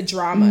live for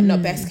drama,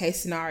 not best case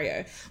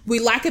scenario. We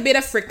like a bit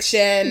of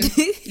friction.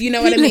 You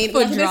know what I mean? We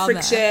like a bit of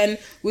friction.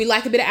 We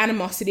like a bit of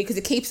animosity because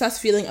it keeps us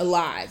feeling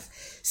alive.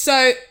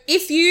 So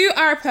if you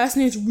are a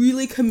person who's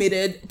really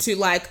committed to,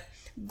 like,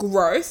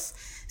 growth,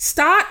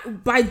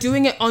 start by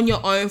doing it on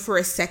your own for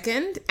a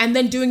second and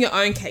then doing your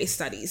own case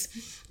studies.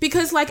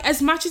 Because, like,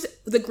 as much as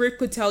the group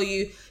would tell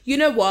you, you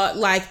know what,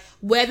 like,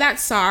 wear that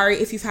sari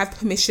if you've had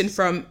permission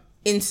from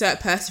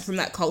insert person from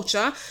that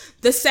culture,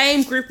 the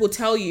same group will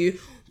tell you,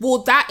 well,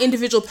 that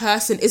individual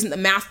person isn't the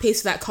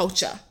mouthpiece of that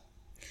culture.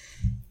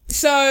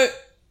 So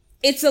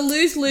it's a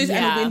lose-lose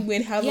and a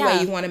win-win, however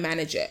way you want to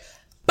manage it.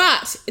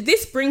 But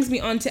this brings me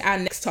on to our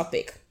next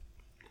topic,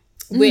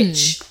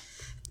 which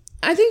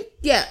I think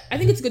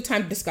it's a good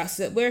time to discuss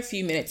it. We're a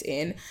few minutes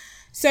in.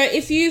 So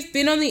if you've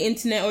been on the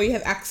internet or you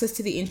have access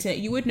to the internet,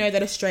 you would know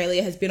that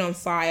Australia has been on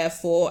fire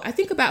for, I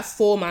think, about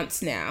 4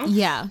 months now.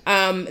 Yeah.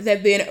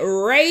 There've been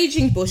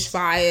raging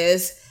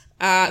bushfires,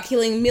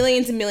 killing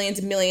millions and millions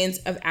and millions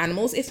of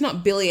animals, if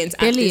not billions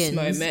at this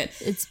moment.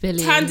 It's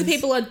billions. Tons of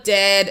people are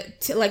dead.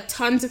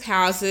 Tons of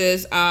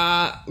houses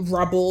are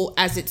rubble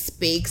as it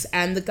speaks.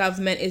 And the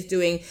government is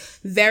doing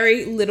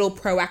very little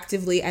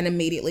proactively and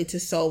immediately to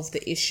solve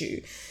the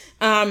issue.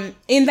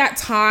 In that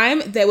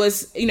time, there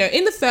was, you know,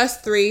 in the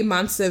first 3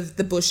 months of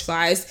the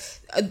bushfires,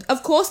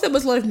 of course, there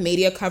was a lot of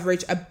media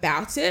coverage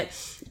about it,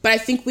 but I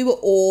think we were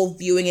all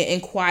viewing it in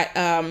quite,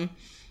 I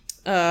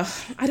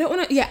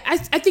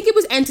think it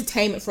was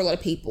entertainment for a lot of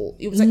people.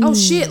 It was like, oh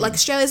shit, like,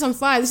 Australia's on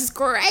fire. This is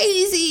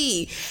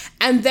crazy.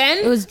 And then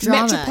it was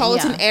drama,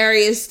 metropolitan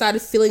areas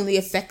started feeling the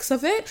effects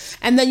of it.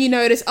 And then you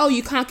notice, oh,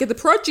 you can't get the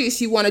produce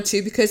you wanted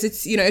to because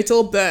it's, you know, it's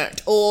all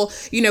burnt. Or,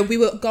 you know, we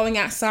were going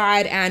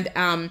outside and,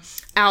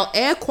 our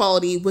air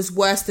quality was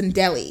worse than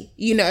Delhi,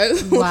 you know?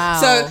 Wow.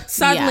 So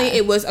suddenly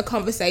it was a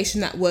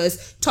conversation that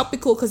was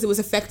topical because it was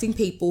affecting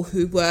people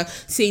who were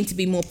seen to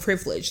be more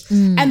privileged.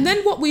 And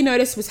then what we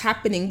noticed was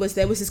happening was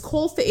there was this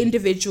call for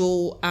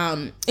individuals,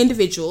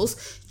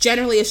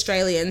 generally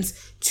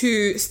Australians,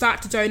 to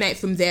start to donate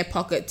from their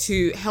pocket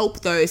to help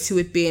those who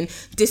had been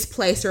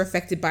displaced or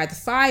affected by the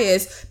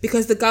fires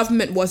because the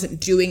government wasn't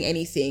doing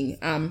anything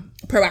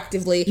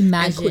proactively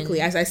and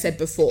quickly, as I said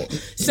before.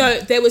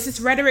 So there was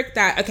this rhetoric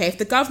that, okay, if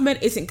the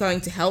government isn't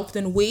going to help,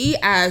 then we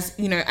as,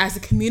 you know, as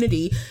a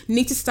community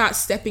need to start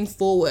stepping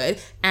forward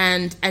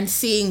and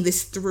seeing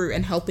this through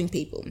and helping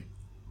people.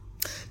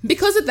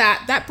 Because of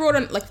that brought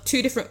on like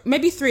 3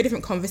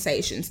 different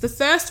conversations. The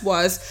first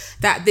was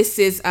that this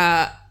is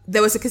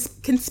there was a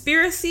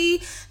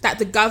conspiracy that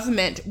the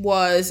government there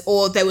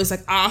was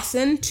like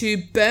arson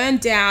to burn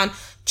down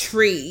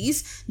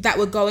trees that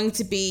were going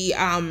to be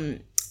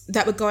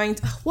that were going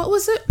to, what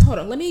was it? Hold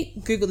on, let me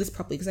Google this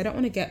properly because I don't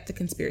want to get the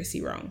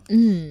conspiracy wrong.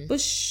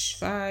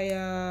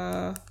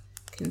 Bushfire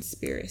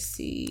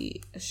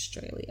conspiracy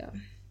Australia.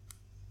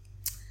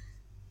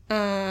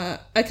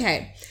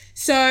 Okay,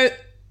 so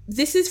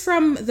this is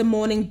from the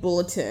Morning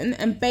Bulletin,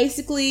 and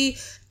basically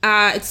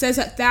it says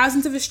that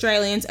thousands of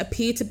Australians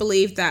appear to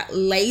believe that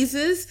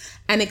lasers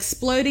and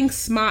exploding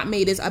smart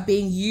meters are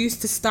being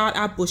used to start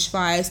our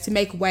bushfires to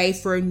make way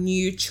for a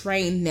new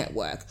train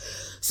network.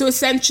 So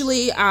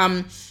essentially,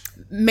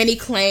 many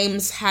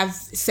claims have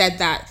said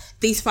that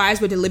these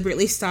fires were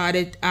deliberately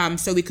started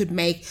so we could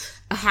make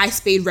a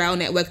high-speed rail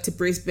network to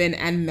Brisbane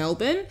and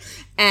Melbourne.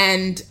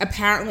 And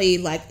apparently,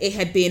 like, it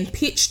had been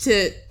pitched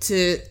to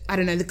I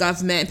don't know, the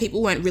government, and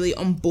people weren't really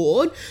on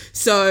board.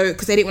 So,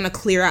 because they didn't want to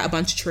clear out a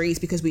bunch of trees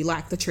because we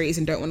like the trees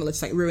and don't want to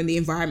just like ruin the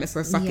environment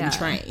for a fucking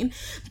train.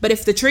 But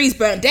if the trees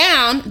burnt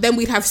down, then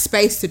we'd have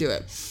space to do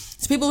it.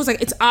 So people was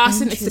like, it's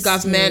arson, it's the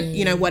government,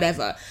 you know,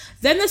 whatever.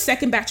 Then the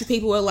second batch of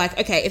people were like,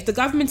 okay, if the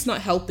government's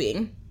not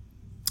helping,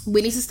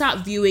 we need to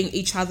start viewing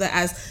each other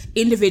as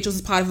individuals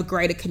as part of a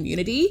greater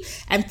community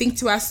and think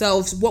to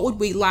ourselves, what would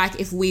we like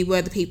if we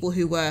were the people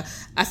who were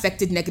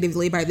affected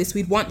negatively by this?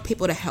 We'd want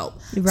people to help.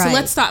 Right. So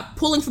let's start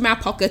pulling from our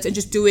pockets and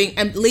just doing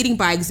and leading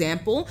by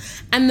example.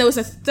 And there was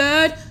a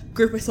third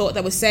group of thought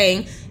that was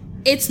saying,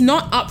 it's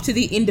not up to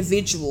the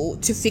individual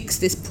to fix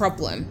this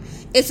problem.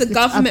 It's a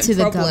government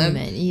problem,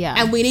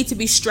 and we need to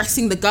be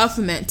stressing the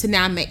government to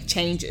now make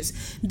changes.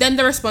 Then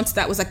the response to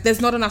that was like,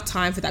 there's not enough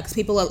time for that because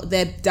people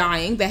they're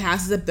dying, their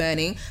houses are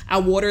burning,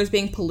 our water is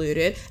being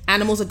polluted,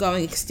 animals are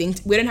going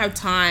extinct. We don't have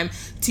time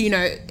to, you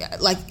know,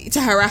 like to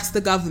harass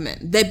the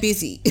government. They're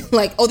busy,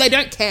 like, or they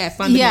don't care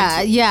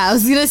fundamentally. Yeah. I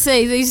was gonna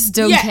say they just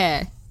don't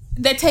care.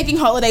 They're taking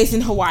holidays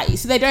in Hawaii,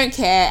 so they don't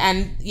care.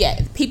 And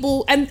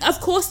people, and of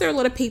course there are a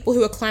lot of people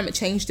who are climate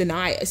change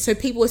deniers. So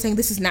people were saying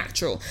this is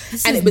natural,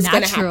 and it was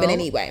going to happen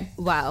anyway.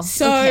 Wow.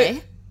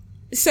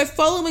 So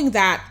following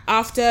that,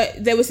 after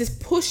there was this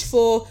push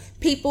for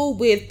people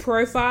with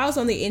profiles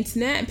on the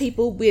internet and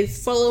people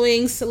with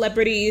followings,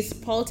 celebrities,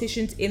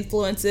 politicians,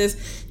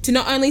 influencers, to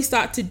not only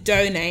start to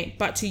donate,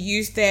 but to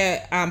use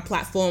their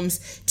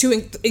platforms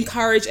to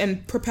encourage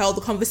and propel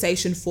the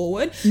conversation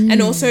forward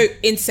and also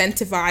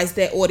incentivize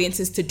their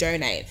audiences to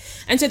donate.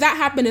 And so that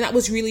happened, and that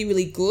was really,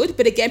 really good.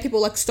 But again,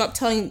 people like, stop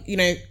telling, you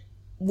know,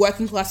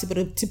 working class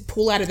people to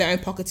pull out of their own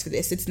pockets for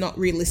this. It's not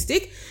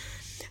realistic.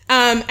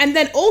 And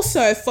then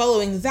also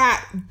following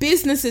that,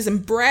 businesses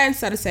and brands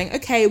started saying,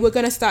 okay, we're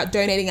going to start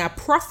donating our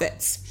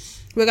profits.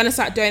 We're going to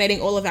start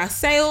donating all of our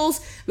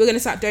sales. We're going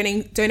to start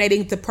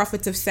donating the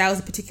profits of sales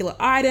of particular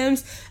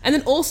items. And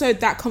then also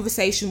that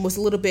conversation was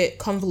a little bit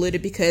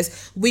convoluted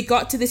because we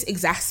got to this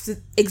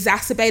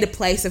exacerbated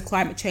place of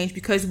climate change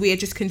because we are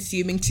just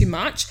consuming too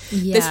much.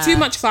 Yeah. There's too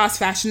much fast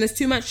fashion. There's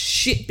too much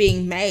shit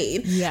being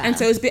made. Yeah. And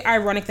so it's a bit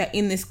ironic that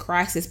in this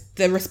crisis,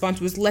 the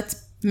response was,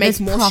 let's make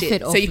more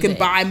shit so you can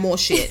buy more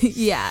shit.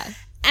 Yeah.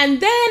 And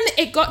then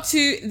it got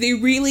to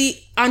the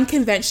really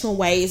unconventional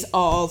ways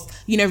of,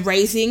 you know,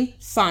 raising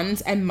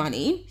funds and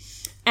money.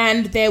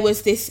 And there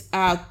was this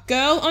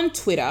girl on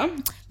Twitter.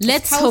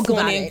 Let's talk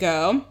about it.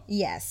 Girl.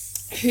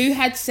 Yes. Who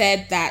had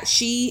said that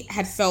she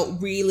had felt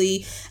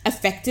really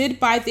affected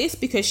by this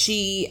because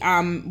she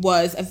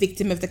was a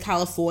victim of the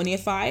California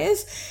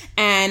fires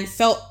and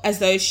felt as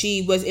though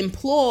she was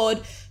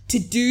implored to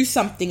do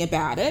something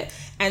about it.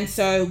 And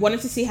so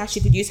wanted to see how she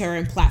could use her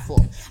own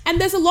platform.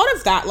 And there's a lot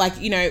of that, like,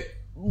 you know,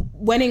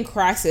 when in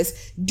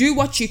crisis, do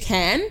what you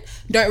can,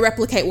 don't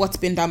replicate what's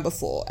been done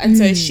before. And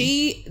so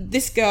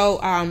this girl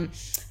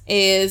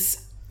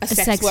is a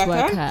sex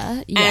worker.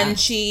 Yeah. And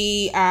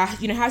she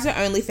you know, has her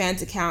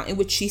OnlyFans account in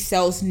which she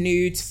sells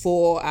nudes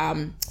for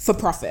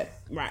profit.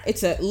 Right.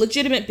 It's a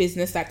legitimate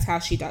business. That's how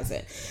she does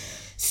it.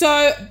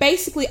 So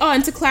basically,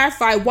 and to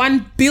clarify,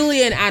 1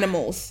 billion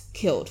animals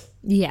killed.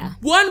 Yeah.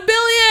 1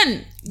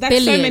 billion!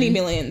 That's so many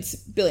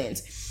billions.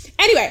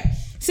 Anyway,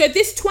 so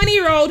this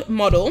 20-year-old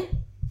model,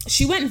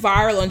 she went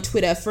viral on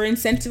Twitter for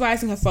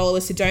incentivizing her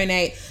followers to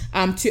donate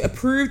to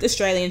approved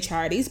Australian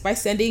charities by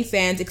sending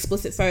fans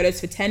explicit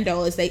photos for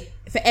 $10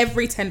 for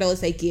every $10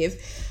 they give,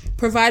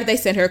 provided they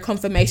send her a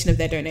confirmation of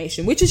their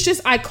donation, which is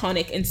just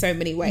iconic in so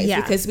many ways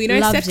because we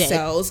know sex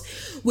sells.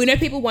 We know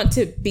people want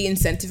to be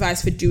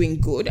incentivized for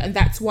doing good, and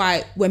that's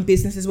why when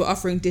businesses were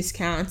offering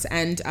discounts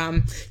and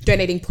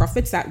donating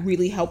profits, that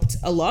really helped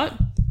a lot.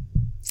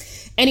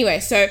 Anyway,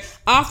 so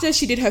after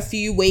she did her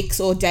few weeks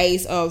or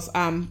days of,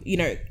 you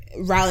know,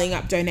 rallying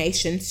up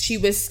donations, she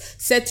was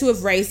said to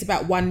have raised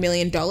about $1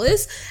 million.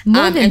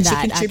 More than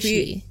that,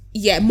 actually.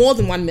 Yeah, more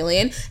than 1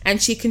 million.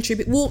 And she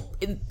contributed,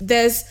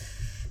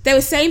 they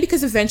were saying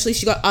because eventually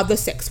she got other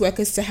sex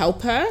workers to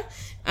help her.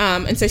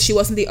 And so she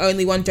wasn't the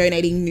only one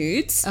donating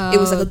nudes. It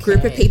was like a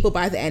group of people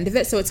by the end of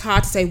it. So it's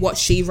hard to say what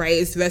she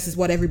raised versus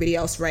what everybody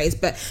else raised,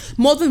 but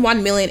more than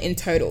 1 million in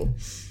total.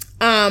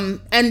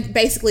 And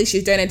basically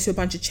she donated to a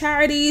bunch of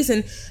charities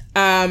and,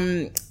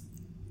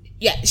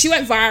 she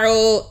went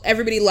viral.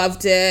 Everybody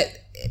loved it.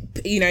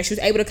 You know, she was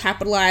able to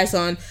capitalize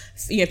on,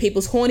 you know,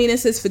 people's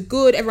horninesses for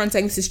good. Everyone's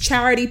saying this is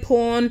charity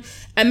porn.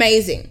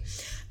 Amazing.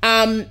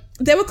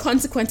 There were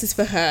consequences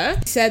for her.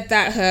 She said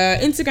that her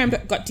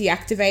Instagram got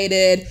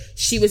deactivated.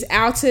 She was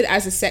outed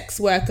as a sex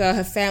worker.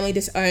 Her family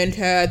disowned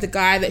her. The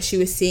guy that she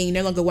was seeing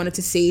no longer wanted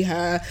to see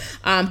her.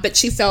 But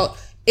she felt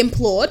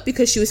implored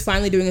because she was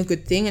finally doing a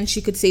good thing, and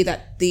she could see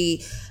that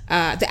the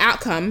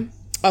outcome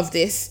of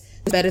this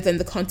was better than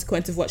the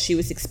consequence of what she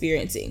was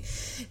experiencing.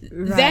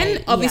 Right,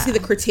 then obviously the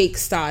critique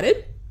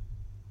started.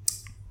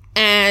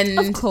 And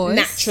of course,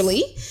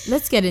 naturally,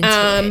 let's get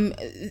into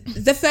it.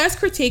 The first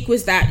critique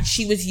was that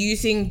she was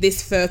using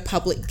this for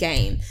public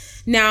gain.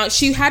 Now,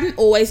 she hadn't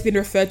always been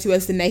referred to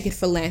as the naked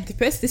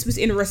philanthropist. This was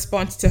in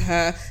response to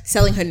her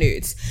selling her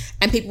nudes.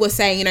 And people were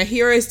saying, you know,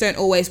 heroes don't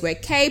always wear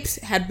capes.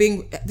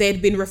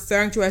 They'd been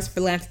referring to her as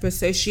philanthropist,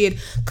 so she had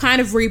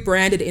kind of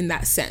rebranded in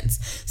that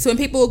sense. So when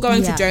people were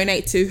going to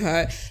donate to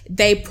her,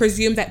 they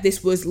presumed that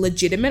this was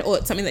legitimate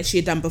or something that she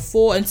had done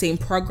before and seen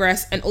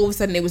progress. And all of a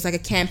sudden, it was like a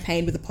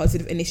campaign with a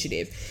positive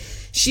initiative.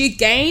 She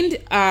gained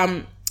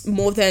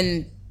more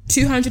than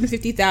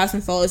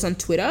 250,000 followers on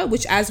Twitter,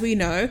 which, as we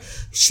know,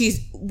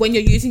 when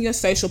you're using your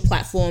social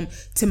platform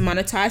to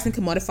monetize and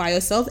commodify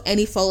yourself,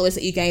 any followers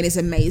that you gain is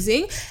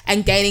amazing,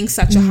 and gaining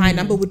such a high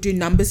number would do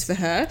numbers for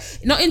her,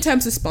 not in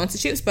terms of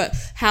sponsorships, but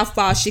how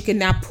far she can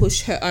now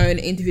push her own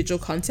individual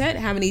content,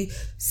 how many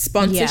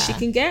sponsors she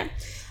can get.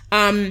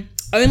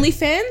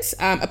 OnlyFans,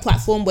 a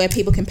platform where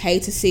people can pay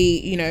to see,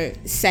 you know,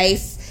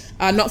 safe,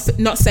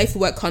 not safe for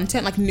work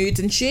content like nudes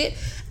and shit.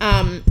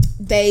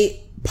 They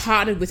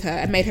partnered with her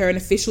and made her an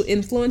official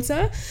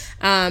influencer.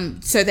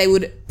 So they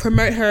would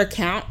promote her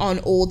account on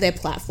all their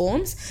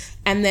platforms,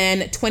 and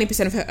then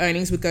 20% of her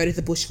earnings would go to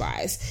the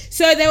bushfires.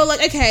 So they were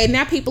like, okay,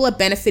 now people are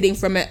benefiting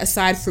from it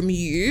aside from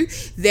you.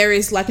 There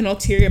is like an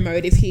ulterior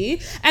motive here.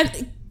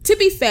 And to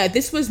be fair,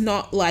 this was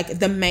not like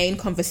the main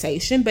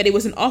conversation, but it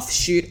was an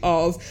offshoot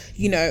of,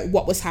 you know,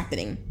 what was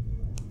happening.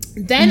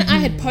 Then I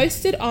had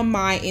posted on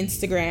my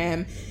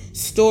Instagram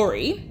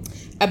story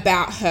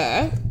about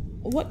her.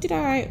 What did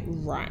I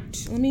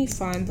write? Let me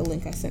find the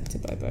link I sent to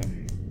Bobo.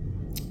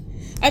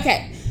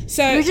 Okay,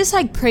 so you're just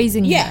like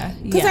praising her.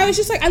 Because I was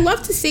just like, I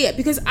love to see it,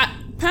 because I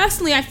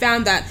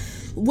found that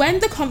when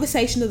the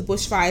conversation of the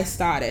bushfires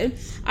started,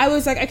 I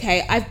was like,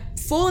 okay, I've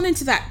fallen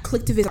into that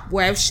collectivism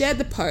where I've shared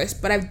the post,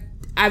 but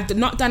I've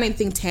not done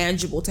anything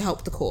tangible to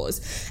help the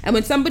cause. And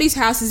when somebody's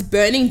house is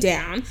burning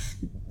down,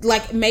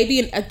 like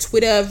maybe a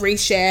Twitter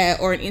reshare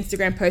or an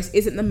Instagram post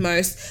isn't the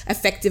most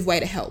effective way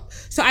to help.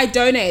 So I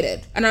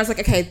donated, and I was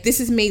like, okay, this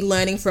is me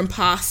learning from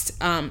past,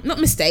 not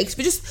mistakes,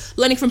 but just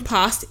learning from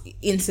past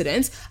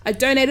incidents. I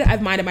donated,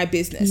 I've minded my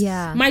business.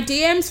 Yeah. My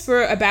DMs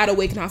for about a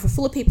week and a half were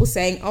full of people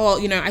saying, oh,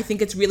 you know, I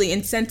think it's really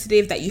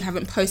insensitive that you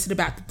haven't posted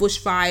about the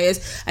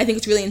bushfires. I think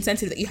it's really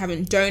insensitive that you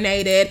haven't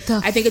donated.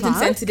 I think it's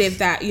insensitive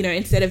that, you know,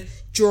 instead of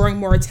drawing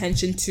more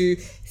attention to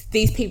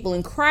these people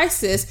in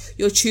crisis,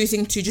 you're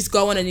choosing to just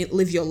go on and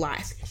live your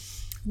life.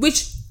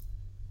 Which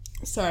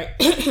kind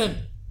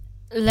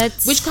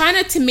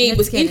of to me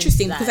was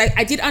interesting, because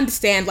I did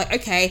understand, like,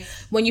 okay,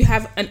 when you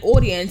have an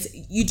audience,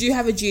 you do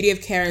have a duty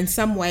of care in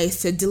some ways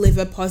to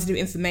deliver positive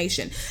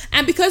information.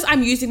 And because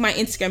I'm using my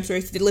Instagram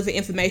stories to deliver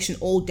information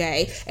all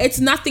day, it's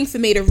nothing for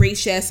me to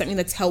reshare something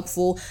that's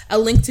helpful, a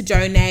link to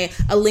donate,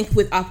 a link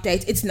with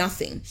updates. It's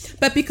nothing.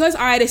 But because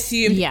I had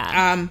assumed,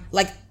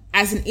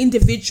 as an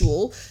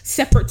individual,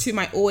 separate to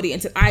my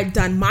audience, and I had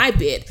done my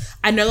bit,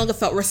 I no longer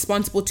felt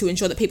responsible to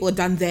ensure that people had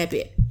done their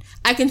bit.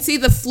 I can see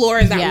the flaw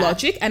in that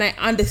logic, and I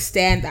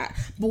understand that.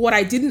 But what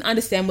I didn't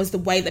understand was the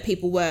way that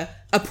people were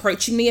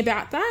approaching me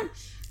about that,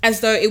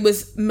 as though it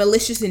was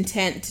malicious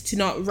intent to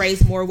not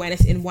raise more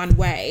awareness in one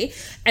way,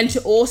 and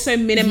to also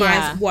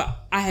minimize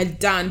what I had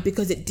done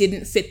because it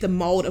didn't fit the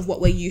mold of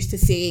what we're used to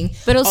seeing.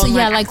 But also,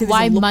 like,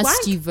 why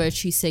must you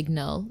virtue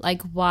signal?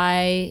 Like,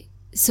 why...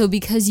 So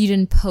because you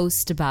didn't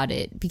post about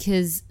it,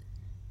 because,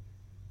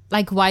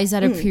 like, why is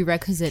that a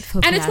prerequisite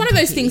for And it's one of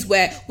those things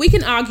where we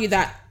can argue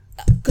that,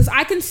 because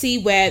I can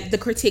see where the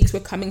critiques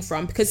were coming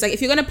from, because, like,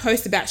 if you're going to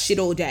post about shit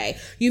all day,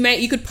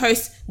 you could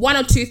post one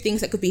or two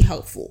things that could be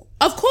helpful.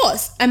 Of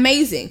course,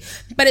 amazing.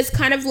 But it's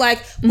kind of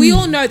like, we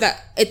all know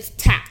that it's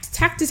tact.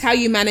 Tact is how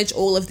you manage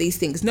all of these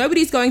things.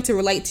 Nobody's going to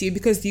relate to you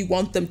because you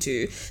want them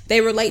to. They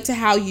relate to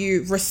how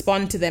you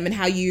respond to them and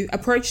how you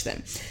approach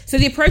them. So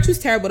the approach was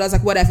terrible. I was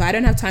like, whatever, I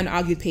don't have time to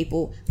argue with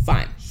people.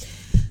 Fine.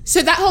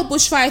 So that whole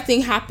bushfire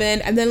thing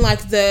happened, and then,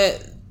 like, the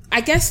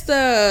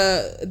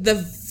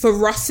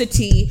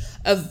ferocity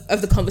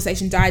of the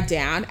conversation died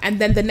down, and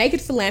then the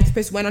Naked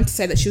Philanthropist went on to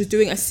say that she was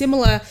doing a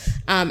similar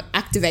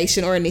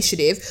activation or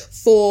initiative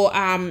for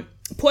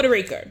Puerto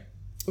Rico,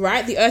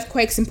 right? The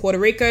earthquakes in Puerto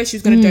Rico. She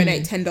was going to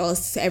donate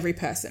 $10 to every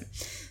person.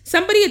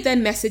 Somebody had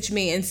then messaged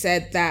me and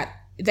said that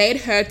they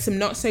had heard some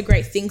not so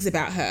great things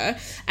about her,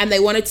 and they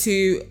wanted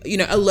to, you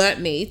know, alert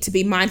me to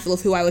be mindful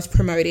of who I was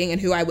promoting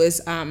and who I was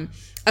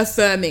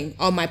affirming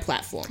on my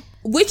platform.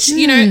 Which,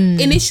 you know,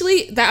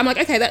 initially that I'm like,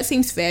 okay, that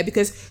seems fair,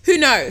 because who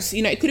knows,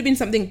 you know, it could have been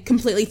something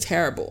completely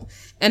terrible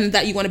and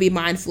that you want to be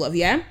mindful of,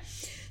 yeah?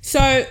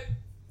 So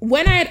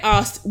when I had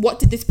asked, what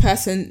did this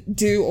person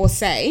do or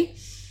say?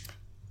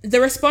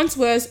 The response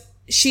was,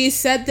 she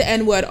said the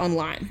N-word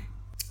online.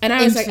 And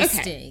I was like,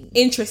 okay,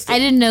 interesting. I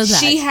didn't know that.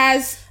 She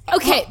has...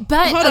 Okay,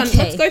 but... Hold on,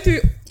 let's go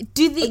through...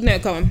 No,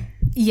 go on.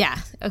 Yeah,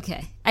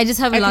 okay. I just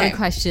have a lot of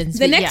questions.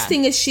 The next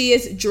thing is she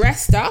is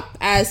dressed up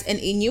as an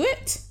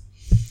Inuit.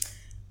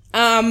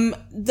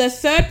 The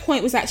third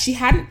point was that she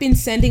hadn't been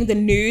sending the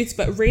nudes,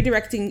 but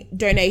redirecting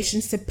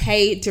donations to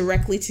pay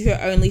directly to her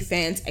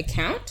OnlyFans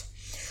account.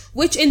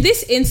 Which in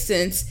this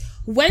instance,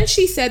 when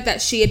she said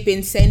that she had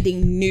been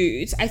sending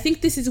nudes, I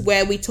think this is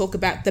where we talk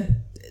about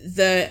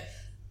the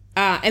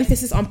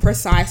emphasis on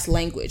precise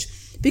language.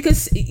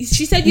 Because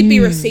she said you'd be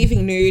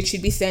receiving nudes,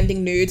 she'd be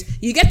sending nudes.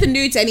 You get the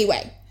nudes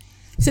anyway.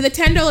 So the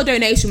 $10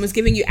 donation was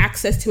giving you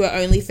access to her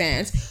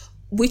OnlyFans,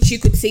 which you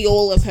could see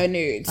all of her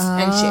nudes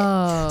and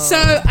shit.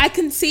 So I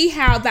can see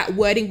how that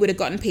wording would have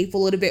gotten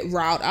people a little bit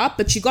riled up,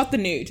 but you got the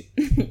nude.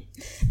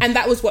 And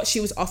that was what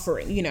she was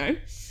offering, you know?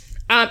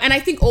 And I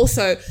think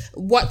also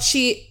what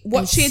she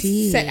had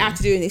set out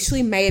to do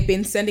initially may have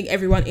been sending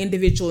everyone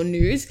individual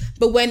nudes.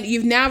 But when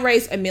you've now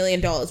raised $1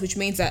 million, which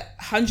means that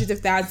hundreds of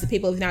thousands of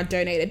people have now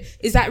donated,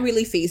 is that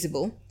really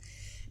feasible?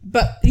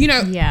 But, you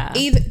know,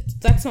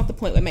 that's not the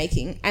point we're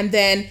making. And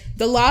then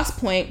the last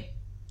point,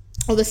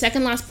 or the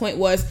second last point,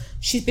 was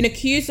she's been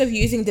accused of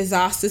using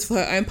disasters for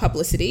her own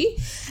publicity.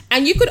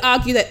 And you could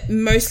argue that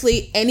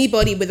mostly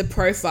anybody with a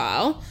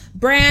profile,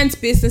 brands,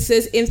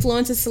 businesses,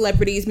 influencers,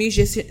 celebrities,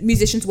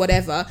 musicians,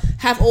 whatever,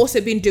 have also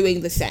been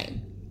doing the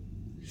same.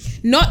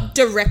 Not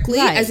directly,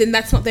 as in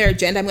that's not their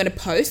agenda I'm going to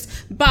post,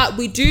 but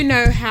we do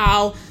know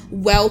how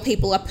well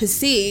people are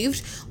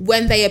perceived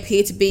when they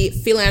appear to be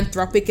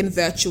philanthropic and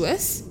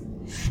virtuous.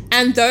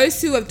 And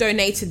those who have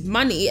donated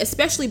money,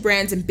 especially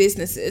brands and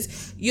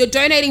businesses, you're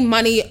donating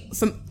money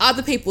from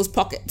other people's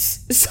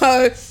pockets.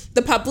 So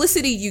the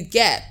publicity you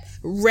get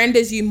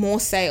renders you more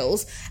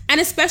sales,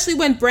 and especially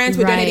when brands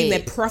were donating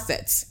their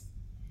profits.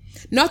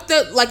 Not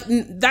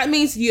that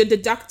means you're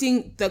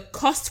deducting the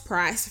cost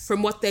price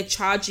from what they're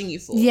charging you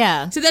for.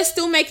 Yeah. So they're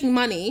still making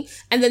money,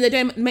 and then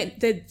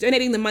they're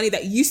donating the money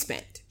that you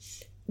spent.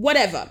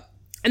 Whatever.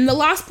 And the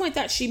last point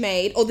that she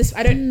made, so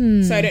I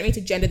don't mean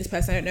to gender this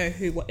person. I don't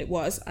know what it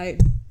was. I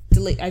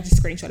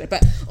just screenshot it.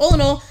 But all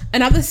in all,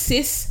 another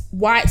cis,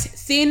 white,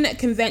 thin,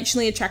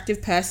 conventionally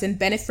attractive person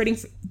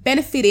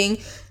benefiting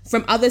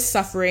from others'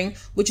 suffering,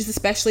 which is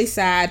especially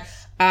sad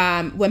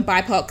when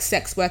BIPOC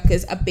sex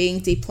workers are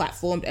being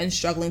deplatformed and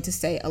struggling to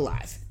stay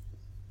alive.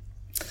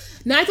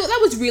 Now, I thought that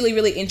was really,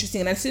 really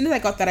interesting. And as soon as I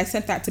got that, I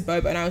sent that to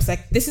Bobo, and I was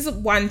like, this is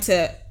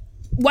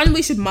one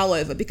we should mull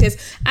over, because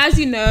as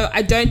you know,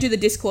 I don't do the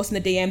discourse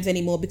in the DMs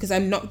anymore because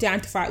I'm not down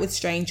to fight with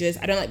strangers.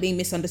 I don't like being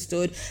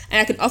misunderstood, and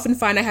I can often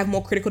find I have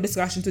more critical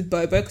discussions with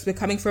Bobo because we're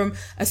coming from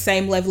a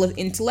same level of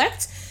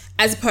intellect,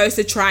 as opposed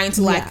to trying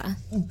to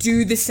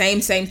do the same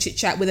chit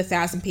chat with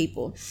 1,000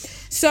 people.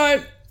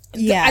 So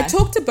I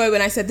talked to Bobo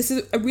and I said, this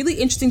is a really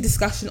interesting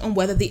discussion on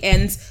whether the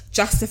ends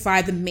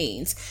justify the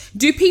means.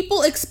 Do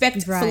people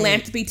expect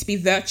philanthropy to be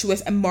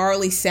virtuous and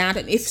morally sound?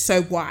 And if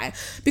so, why?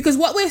 Because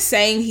what we're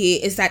saying here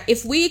is that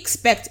if we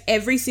expect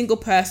every single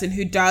person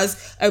who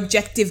does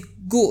objective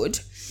good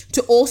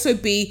to also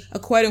be a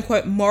quote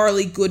unquote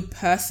morally good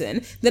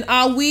person, then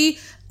are we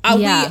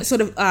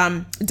sort of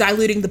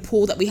diluting the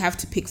pool that we have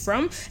to pick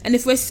from? And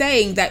if we're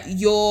saying that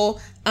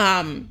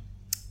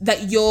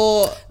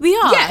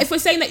if we're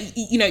saying that,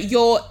 you know,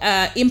 your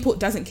input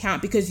doesn't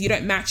count because you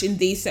don't match in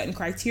these certain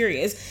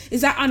criterias,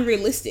 is that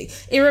unrealistic?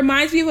 It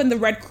reminds me of when the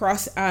Red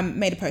Cross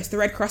made a post. The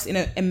Red Cross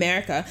in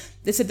America,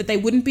 they said that they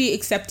wouldn't be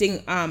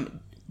accepting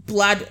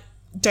blood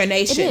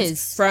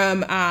donations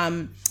from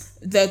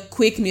the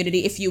queer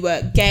community if you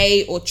were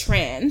gay or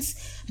trans,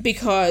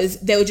 because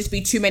there would just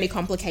be too many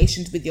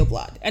complications with your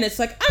blood. And it's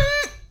like,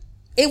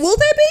 will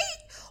there be?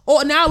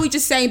 Or now we're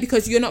just saying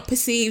because you're not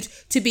perceived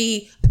to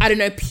be, I don't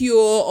know,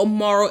 pure or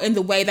moral in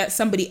the way that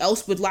somebody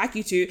else would like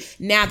you to,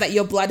 now that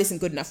your blood isn't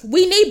good enough.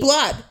 We need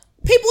blood.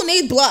 People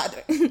need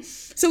blood.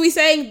 So we're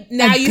saying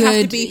now you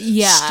have to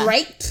be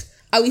straight?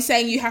 Are we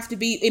saying you have to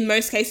be, in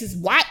most cases,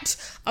 white?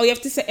 Are we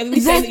saying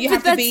that you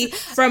have to be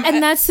from...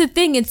 And that's the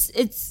thing. It's.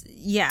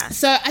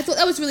 So I thought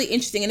that was really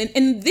interesting. And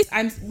in this,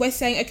 we're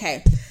saying,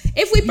 okay,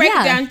 if we break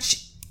it down...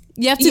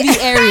 You have to be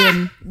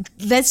Aryan.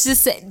 Let's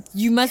just say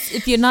you must,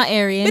 if you're not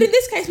Aryan. But in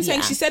this case, we're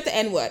saying she said the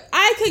N-word.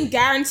 I can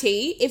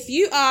guarantee if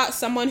you are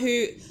someone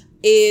who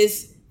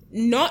is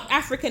not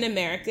African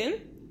American,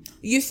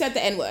 you said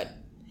the N-word.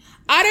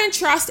 I don't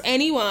trust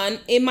anyone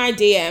in my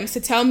DMs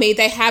to tell me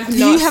they have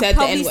not said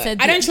the N-word.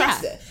 I don't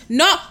trust it.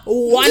 Not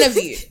one of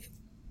you.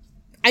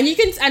 And you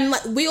can,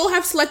 and we all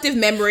have selective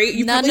memory.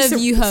 You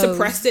probably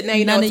suppressed it. Now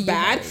you know it's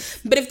bad.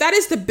 But if that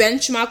is the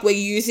benchmark we're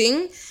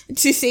using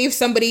to see if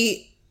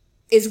somebody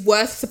is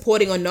worth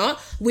supporting or not,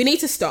 we need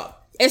to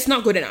stop. It's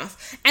not good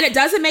enough. And it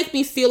doesn't make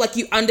me feel like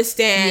you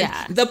understand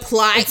the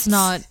plight,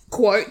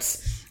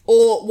 quotes,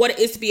 or what it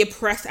is to be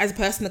oppressed as a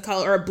person of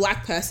color or a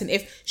black person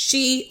if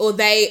she or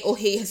they or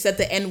he has said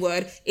the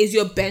N-word is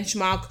your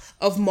benchmark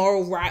of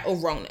moral right or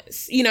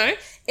wrongness. You know?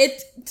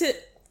 It's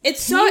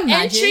so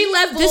entry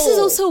level. This is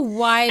also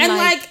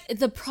why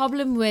the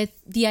problem with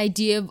the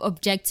idea of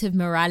objective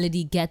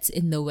morality gets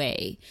in the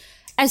way.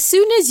 as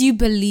soon as you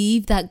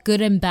believe that good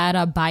and bad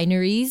are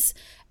binaries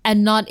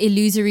and not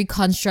illusory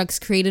constructs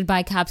created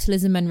by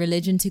capitalism and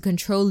religion to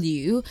control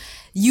you,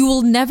 you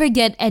will never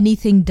get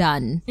anything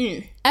done.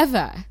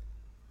 Ever.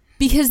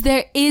 Because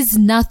there is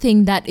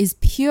nothing that is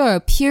pure.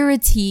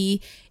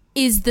 Purity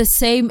is the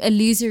same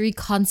illusory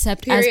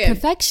concept as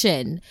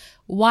perfection.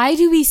 Why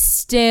do we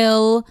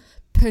still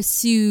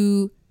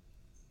pursue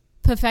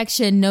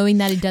perfection knowing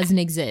that it doesn't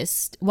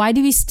exist? Why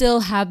do we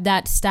still have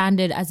that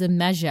standard as a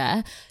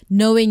measure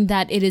knowing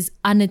that it is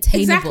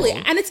unattainable? Exactly.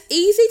 And it's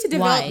easy to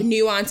develop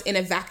nuance in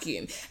a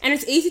vacuum. And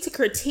it's easy to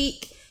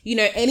critique, you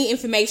know, any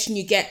information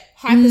you get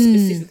hyper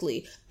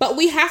specifically. But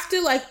we have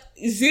to like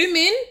zoom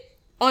in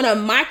on a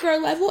micro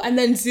level and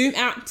then zoom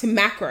out to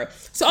macro.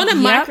 So on a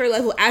micro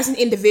level, as an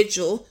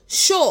individual,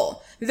 sure,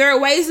 there are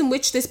ways in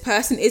which this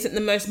person isn't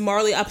the most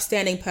morally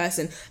upstanding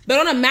person. But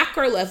on a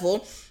macro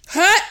level,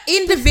 her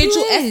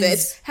individual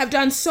efforts have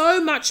done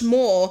so much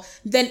more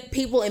than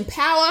people in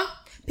power,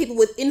 people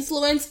with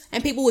influence,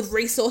 and people with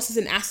resources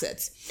and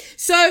assets.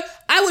 So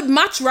I would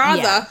much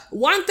rather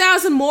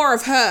 1,000 more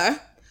of her,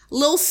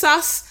 Lil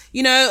Sus,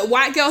 you know,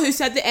 white girl who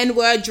said the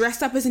N-word,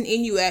 dressed up as an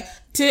Inuit,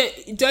 to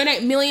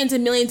donate millions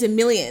and millions and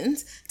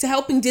millions to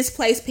helping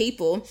displaced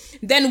people,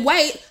 then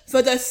wait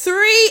for the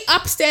 3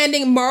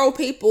 upstanding moral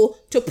people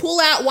to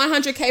pull out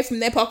 100K from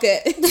their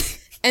pocket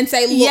and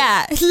say, look.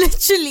 Yeah,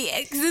 literally,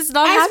 because it's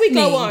not happening.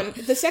 As we go on,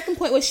 the second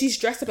point was she's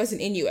dressed up as an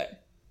Inuit.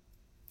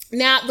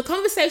 Now, the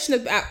conversation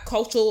about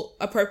cultural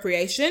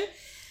appropriation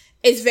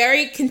is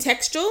very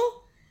contextual,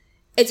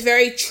 it's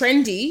very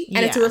trendy,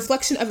 and it's a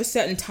reflection of a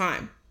certain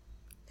time.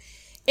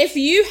 If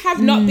you have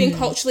not been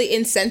culturally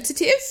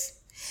insensitive,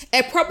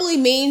 it probably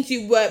means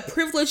you were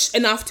privileged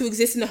enough to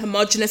exist in a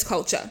homogenous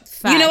culture.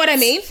 Facts. You know what I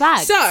mean?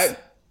 Facts. So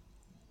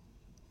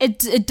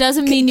it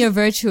doesn't mean you're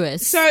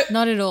virtuous. So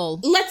not at all.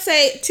 Let's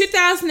say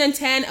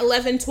 2010,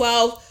 11,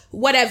 12,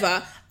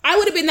 whatever. I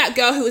would have been that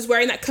girl who was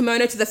wearing that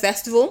kimono to the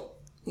festival.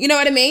 You know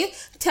what I mean?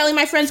 Telling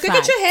my friends, go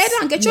get your hair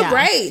done, get your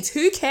braids.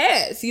 Who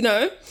cares? You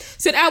know?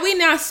 So are we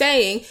now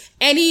saying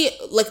any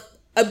like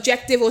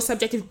objective or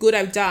subjective good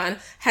I've done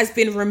has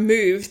been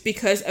removed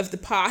because of the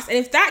past? And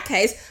if that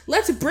case,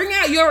 let's bring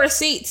out your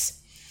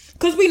receipts,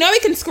 because we know we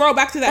can scroll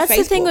back to that. That's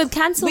Facebook. the thing with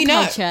cancel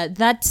culture.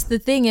 That's the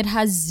thing. It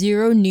has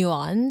zero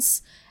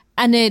nuance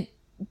and it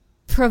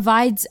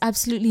provides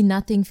absolutely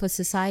nothing for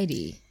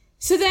society.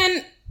 So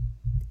then,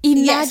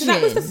 imagine. So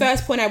that was the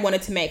first point I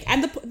wanted to make.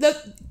 And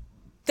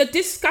the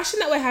discussion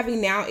that we're having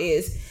now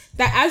is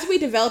that as we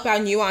develop our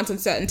nuance on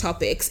certain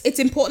topics, it's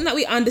important that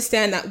we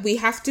understand that we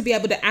have to be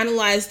able to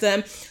analyze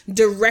them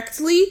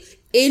directly,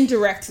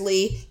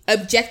 indirectly,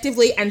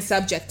 objectively, and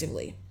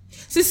subjectively.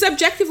 So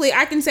subjectively,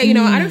 I can say, you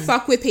know, I don't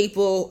fuck with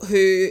people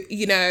who,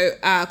 you know,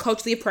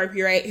 culturally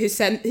appropriate, who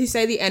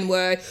say the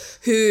N-word,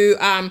 who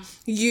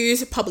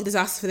use public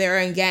disaster for their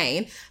own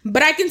gain.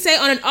 But I can say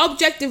on an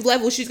objective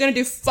level, she's going to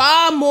do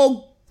far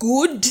more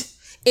good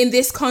in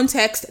this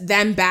context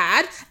than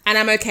bad, and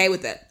I'm okay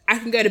with it. I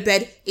can go to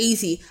bed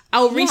easy.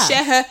 I'll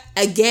reshare her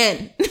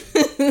again.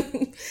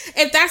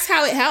 If that's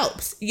how it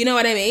helps. You know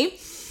what I mean?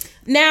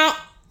 Now,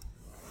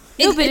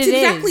 it's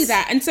exactly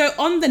that. And so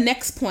on the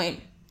next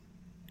point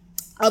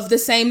of the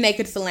same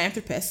naked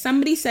philanthropist,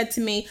 somebody said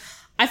to me,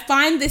 I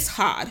find this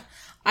hard.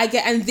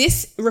 And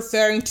this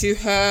referring to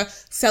her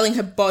selling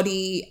her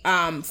body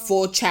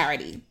for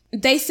charity.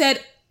 They said,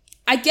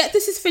 I get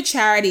this is for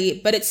charity,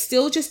 but it's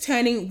still just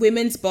turning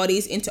women's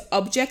bodies into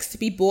objects to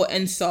be bought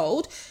and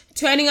sold,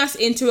 turning us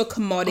into a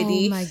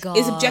commodity. Oh my God.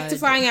 Is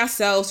objectifying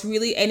ourselves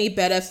really any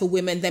better for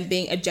women than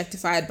being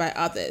objectified by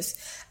others?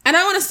 And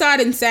I want to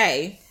start and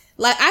say,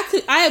 like,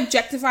 I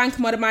objectify and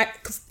commodify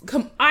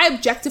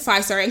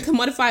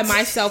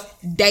myself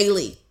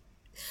daily.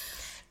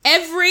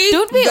 Every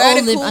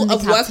vertical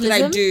of work that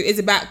I do is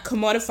about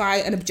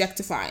commodifying and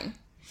objectifying.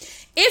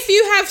 If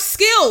you have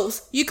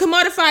skills, you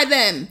commodify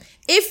them.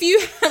 If you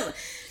have,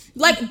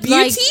 like,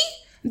 beauty,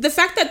 the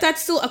fact that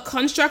that's still a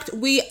construct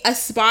we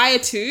aspire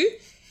to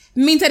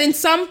means that in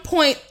some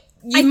point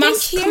you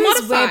must commodify. I think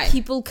here's where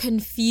people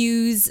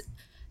confuse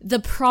the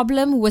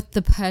problem with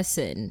the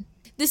person.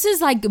 This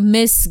is like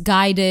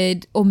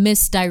misguided or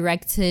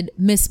misdirected,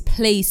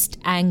 misplaced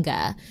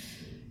anger.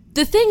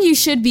 The thing you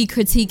should be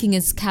critiquing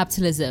is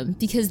capitalism,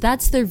 because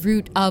that's the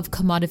root of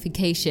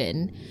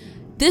commodification.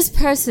 This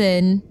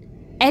person,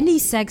 any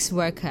sex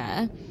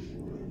worker,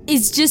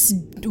 is just,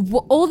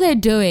 all they're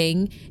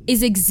doing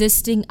is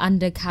existing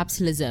under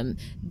capitalism.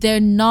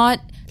 They're not,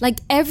 like,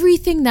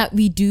 everything that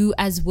we do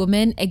as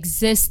women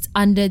exists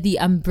under the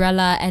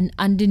umbrella and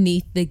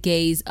underneath the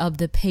gaze of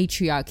the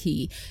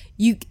patriarchy.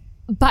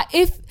 But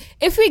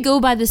if we go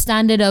by the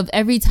standard of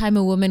every time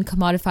a woman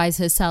commodifies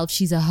herself,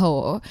 she's a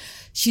whore,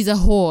 she's a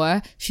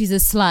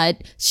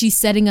slut, she's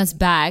setting us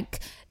back,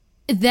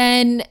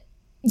 then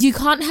you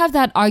can't have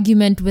that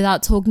argument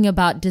without talking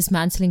about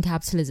dismantling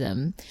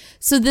capitalism.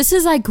 So this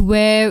is like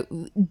where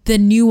the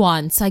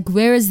nuance, like,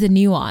 where is the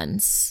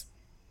nuance?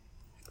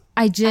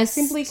 I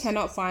simply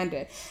cannot find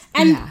it.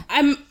 And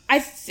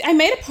I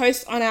made a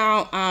post on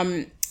our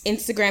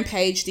Instagram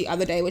page the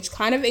other day, which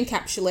kind of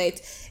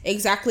encapsulates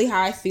exactly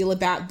how I feel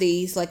about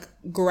these like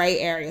gray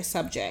area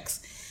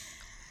subjects.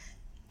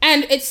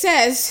 And it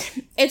says,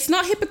 it's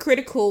not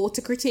hypocritical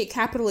to critique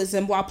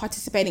capitalism while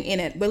participating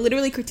in it. We're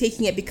literally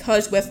critiquing it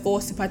because we're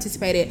forced to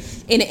participate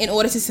in it in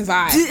order to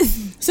survive.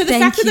 So the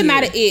fact of the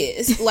matter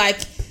is, like,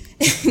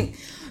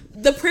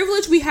 the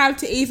privilege we have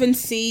to even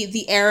see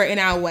the error in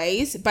our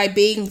ways by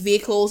being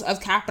vehicles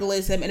of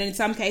capitalism and in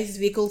some cases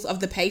vehicles of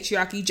the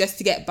patriarchy just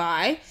to get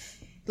by,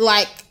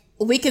 like,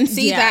 we can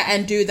see that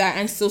and do that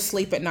and still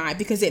sleep at night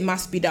because it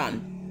must be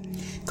done.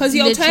 Because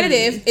the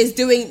alternative is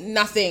doing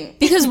nothing.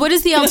 Because what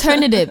is the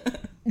alternative?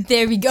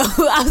 There we go.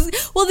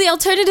 Well, the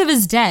alternative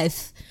is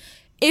death.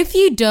 If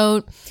you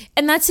don't,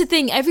 and that's the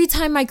thing, every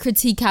time I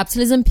critique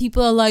capitalism,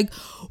 people are like,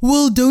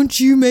 well, don't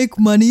you make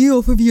money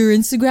off of your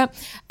Instagram?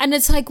 And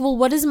it's like, well,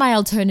 what is my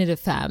alternative,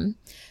 fam?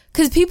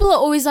 Because people are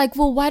always like,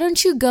 well, why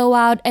don't you go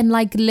out and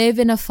like live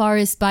in a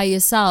forest by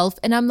yourself?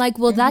 And I'm like,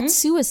 well, that's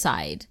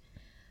suicide.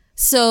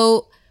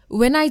 So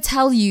when I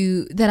tell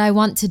you that I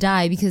want to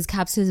die because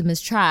capitalism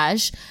is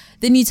trash,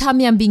 then you tell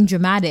me I'm being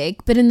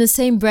dramatic, but in the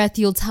same breath,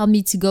 you'll tell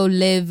me to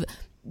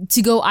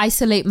go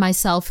isolate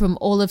myself from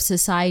all of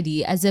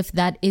society as if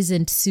that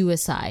isn't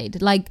suicide.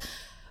 Like,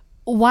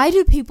 why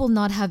do people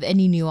not have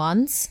any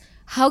nuance?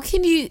 How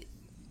can you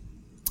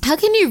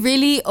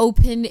really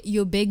open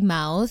your big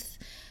mouth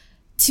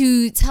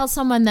to tell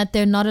someone that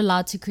they're not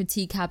allowed to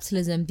critique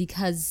capitalism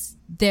because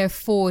they're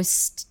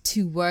forced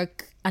to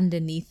work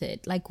underneath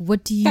it? Like,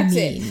 what do you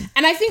mean? It.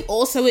 And I think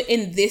also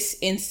in this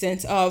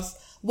instance of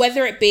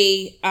whether it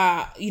be,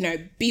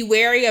 be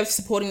wary of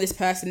supporting this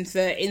person for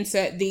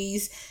insert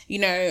these,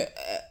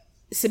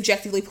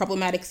 subjectively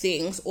problematic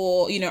things,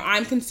 or,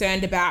 I'm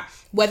concerned about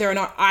whether or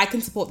not I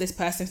can support this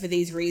person for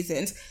these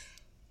reasons.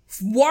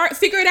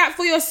 Figure it out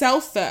for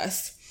yourself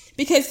first.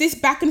 Because this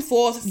back and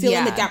forth,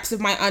 filling the gaps of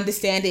my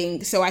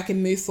understanding so I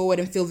can move forward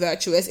and feel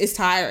virtuous is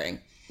tiring.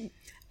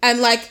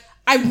 And like,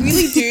 I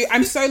really do.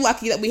 I'm so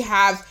lucky that we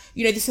have,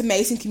 this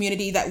amazing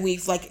community that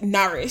we've like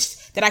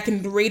nourished, that I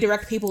can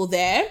redirect people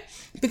there.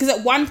 Because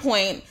at one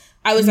point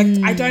I was like,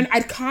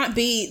 I can't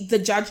be the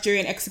judge, jury,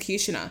 and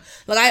executioner.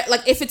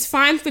 Like if it's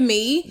fine for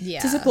me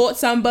to support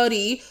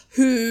somebody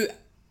who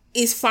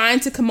is fine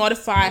to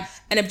commodify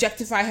and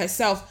objectify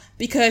herself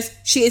because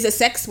she is a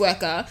sex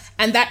worker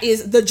and that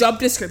is the job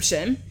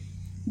description,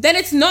 then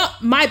it's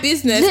not my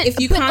business if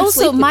you can't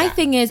also, sleep with my that.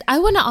 thing is, I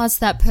want to ask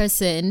that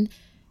person,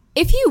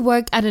 if you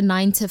work at a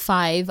 9 to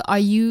 5,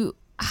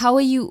 how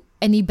are you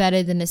any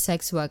better than a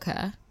sex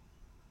worker?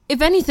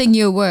 If anything,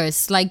 you're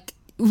worse. Like,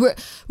 we're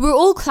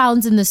all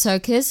clowns in the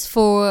circus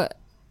for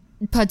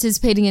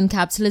participating in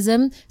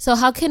capitalism. So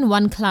how can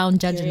one clown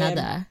judge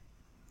another?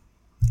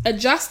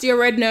 Adjust your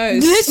red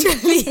nose.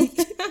 Literally.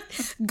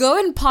 Go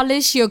and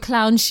polish your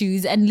clown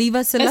shoes and leave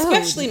us alone.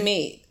 Especially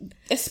me.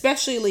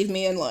 Especially leave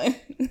me alone.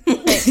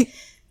 Like,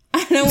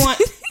 I don't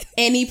want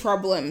any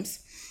problems.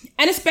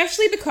 And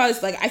especially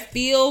because, like, I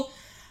feel,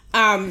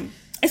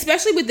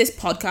 especially with this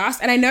podcast,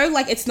 and I know,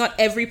 like, it's not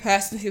every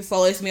person who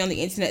follows me on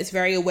the internet is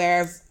very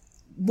aware of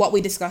what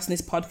we discuss in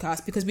this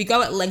podcast because we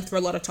go at length for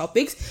a lot of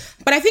topics.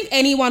 But I think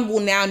anyone will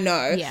now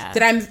know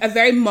that I'm a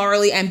very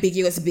morally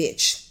ambiguous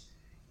bitch.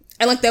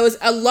 And like there was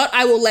a lot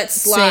I will let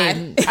slide.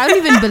 Same. I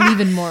don't even believe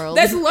in morals.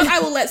 There's a lot I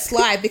will let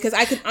slide because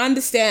I can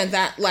understand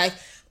that like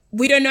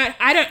we don't know.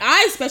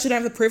 I especially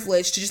don't have the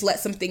privilege to just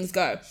let some things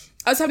go.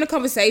 I was having a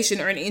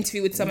conversation or an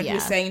interview with someone who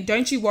was saying,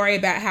 don't you worry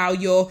about how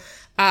you're,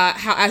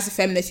 how as a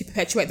feminist you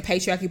perpetuate the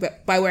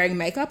patriarchy by wearing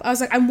makeup. I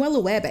was like, I'm well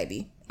aware,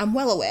 baby. I'm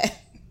well aware.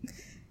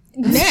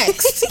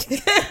 Next.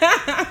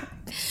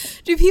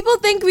 Do people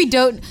think we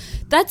don't?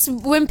 That's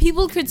when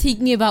people critique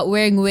me about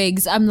wearing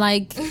wigs. I'm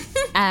like,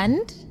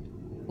 and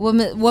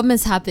what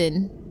must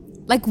happen?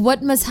 Like,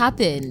 what must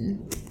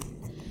happen?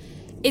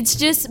 It's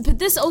just, but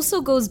this also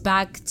goes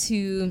back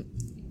to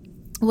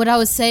what I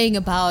was saying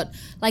about,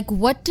 like,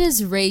 what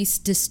does race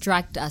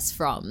distract us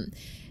from?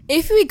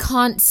 If we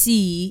can't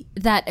see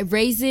that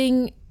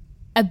raising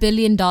 $1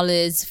 billion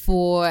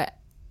for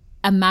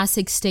a mass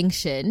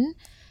extinction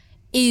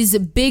is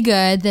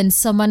bigger than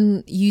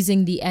someone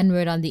using the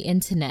N-word on the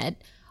internet,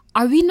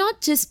 are we not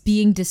just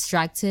being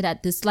distracted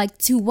at this? Like,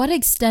 to what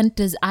extent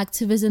does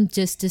activism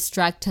just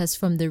distract us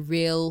from the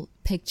real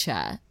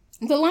picture?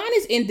 The line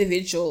is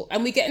individual,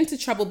 and we get into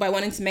trouble by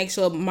wanting to make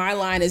sure my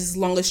line is as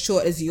long as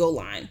short as your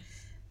line.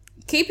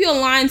 Keep your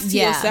lines to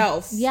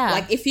yourself. Yeah.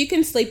 Like, if you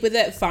can sleep with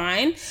it,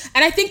 fine.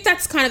 And I think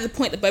that's kind of the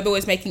point that Bobo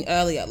was making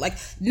earlier. Like,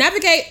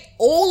 navigate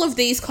all of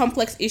these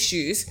complex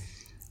issues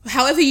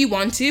however you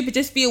want to, but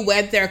just be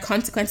aware that there are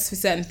consequences for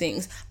certain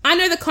things. I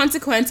know the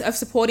consequence of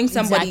supporting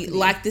somebody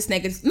like this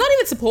negative, not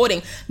even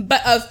supporting,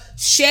 but of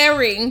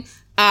sharing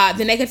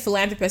the naked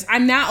philanthropist.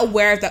 I'm now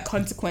aware of that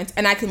consequence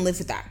and I can live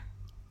with that.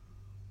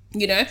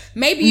 You know,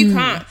 maybe you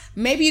can't.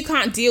 Maybe you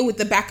can't deal with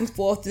the back and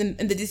forth and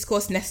the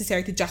discourse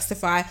necessary to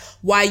justify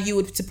why you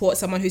would support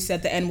someone who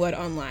said the N-word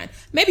online.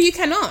 Maybe you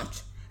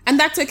cannot. And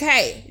that's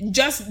okay.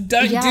 Just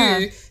don't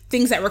do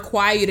things that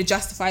require you to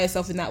justify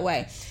yourself in that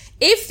way.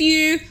 If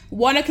you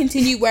want to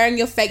continue wearing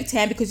your fake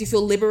tan because you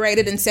feel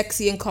liberated and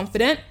sexy and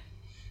confident,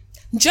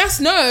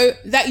 just know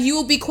that you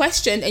will be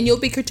questioned and you'll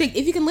be critiqued.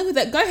 If you can live with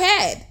it, go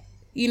ahead.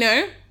 You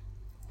know?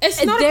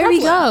 It's not a problem. There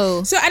we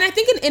go. So, and I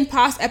think in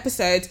past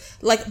episodes,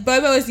 like,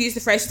 Bobo has used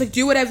the phrase, like,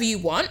 do whatever you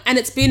want. And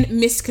it's been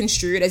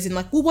misconstrued as in,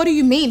 like, well, what do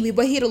you mean?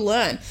 We're here to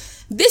learn.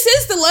 This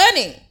is the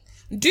learning.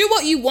 Do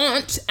what you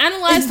want,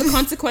 analyze the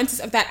consequences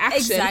of that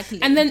action,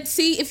 and then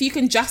see if you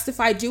can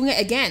justify doing it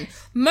again.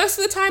 Most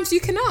of the times you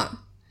cannot.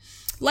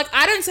 Like,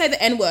 I don't say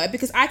the N-word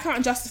because I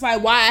can't justify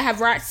why I have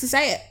rights to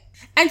say it.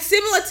 And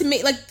similar to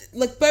me,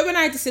 like Bobo and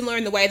I are similar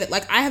in the way that,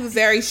 like, I have a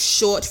very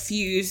short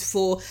fuse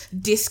for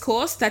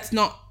discourse that's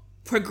not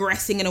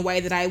progressing in a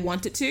way that I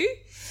want it to.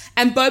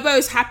 And Bobo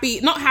is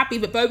not happy,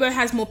 but Bobo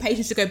has more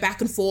patience to go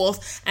back and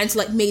forth and to,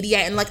 like,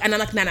 mediate and, like, and I'm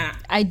like, nah.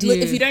 I do. Look,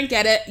 if you don't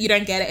get it, you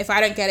don't get it. If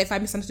I don't get it, if I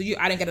misunderstood you,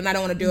 I don't get it, and I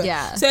don't want to do it.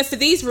 Yeah. So for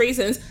these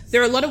reasons,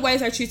 there are a lot of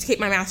ways I choose to keep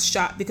my mouth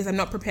shut because I'm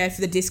not prepared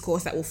for the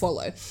discourse that will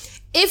follow.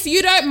 If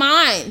you don't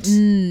mind,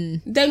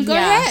 then go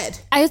ahead.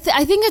 I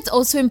think it's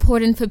also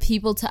important for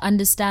people to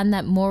understand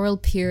that moral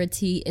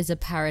purity is a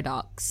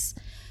paradox.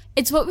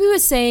 It's what we were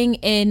saying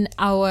in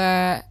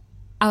our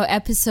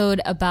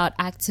episode about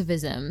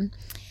activism,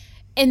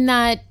 in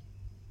that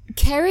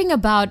caring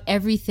about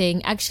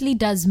everything actually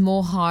does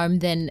more harm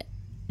than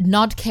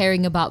not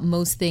caring about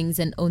most things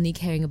and only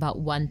caring about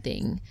one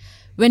thing.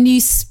 When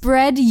you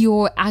spread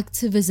your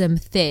activism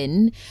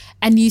thin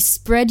and you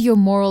spread your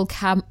moral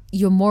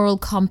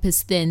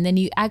compass thin, then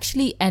you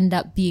actually end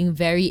up being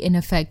very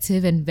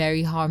ineffective and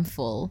very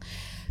harmful.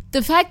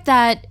 The fact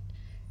that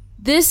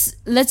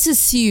let's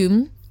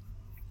assume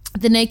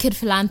the naked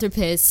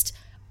philanthropist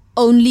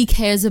only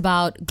cares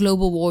about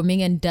global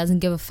warming and doesn't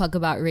give a fuck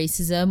about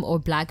racism or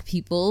black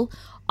people,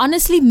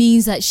 honestly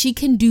means that she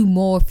can do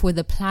more for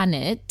the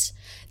planet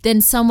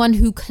than someone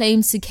who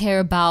claims to care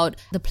about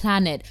the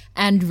planet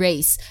and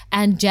race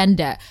and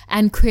gender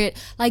and create.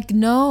 Like,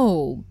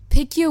 no,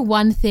 pick your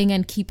one thing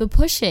and keep it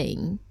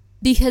pushing.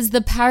 Because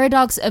the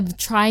paradox of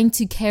trying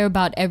to care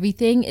about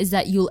everything is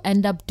that you'll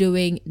end up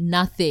doing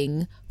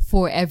nothing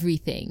for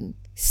everything.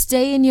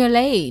 Stay in your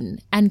lane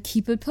and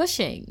keep it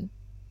pushing.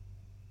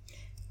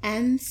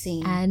 And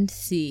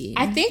see.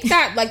 I think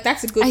that, like,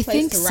 that's a good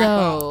place to wrap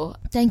up.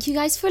 Thank you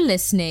guys for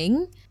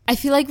listening. I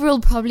feel like we'll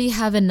probably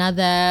have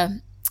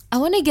another... I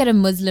want to get a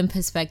Muslim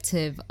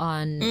perspective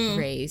on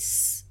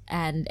race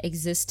and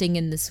existing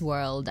in this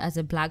world as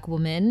a black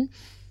woman.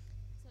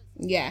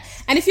 Yeah.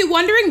 And if you're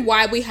wondering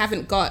why we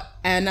haven't got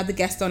another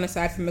guest on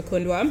aside from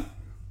Mukundwa,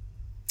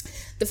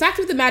 the fact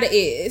of the matter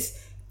is,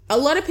 a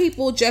lot of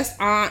people just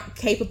aren't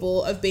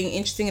capable of being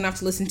interesting enough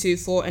to listen to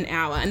for an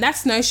hour. And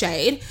that's no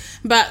shade.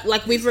 But,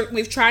 like,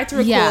 we've tried to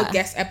record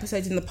guest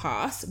episodes in the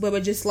past where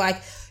we're just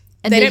like,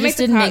 they don't make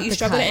the cut, you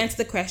struggle to answer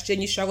the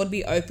question, you struggle to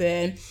be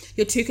open,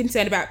 you're too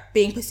concerned about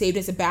being perceived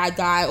as a bad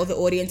guy or the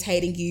audience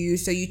hating you,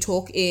 so you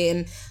talk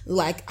in,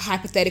 like,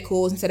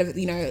 hypotheticals instead of,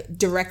 you know,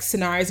 direct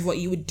scenarios of what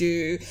you would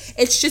do.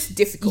 It's just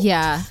difficult.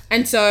 Yeah.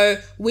 And so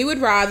we would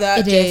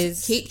rather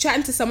keep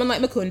chatting to someone like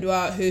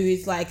Mukundwa,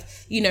 who's, like,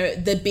 you know,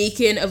 the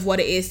beacon of what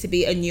it is to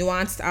be a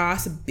nuanced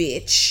ass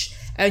bitch,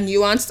 a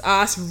nuanced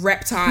ass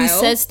reptile. Who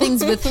says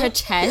things with her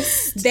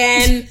chest.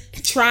 Then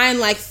try and,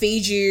 like,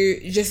 feed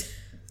you just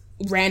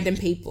random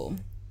people.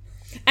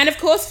 And of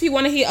course, if you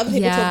want to hear other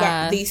people talk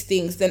about these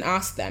things, then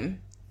ask them.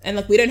 And,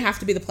 like, we don't have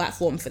to be the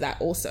platform for that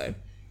also.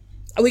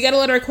 We get a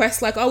lot of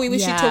requests like, oh, we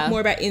should talk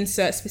more about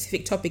insert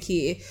specific topic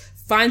here.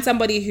 Find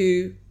somebody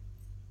who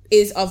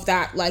is of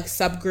that, like,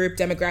 subgroup,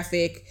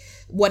 demographic,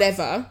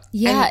 whatever.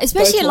 Yeah,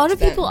 especially a lot of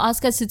people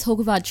ask us to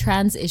talk about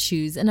trans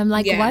issues. And I'm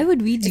like, why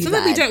would we do that? It's not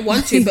that we don't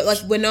want to, but,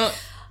 like,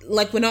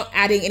 we're not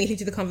adding anything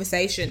to the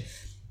conversation.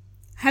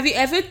 Have you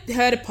ever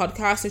heard a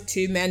podcast of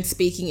two men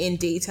speaking in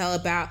detail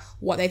about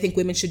what they think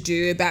women should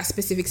do about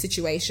specific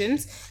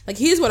situations? Like,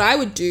 here's what I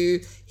would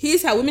do.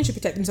 Here's how women should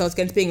protect themselves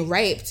against being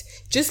raped.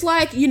 Just,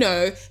 like, you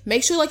know,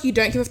 make sure, like, you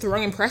don't give off the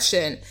wrong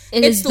impression.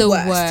 It's the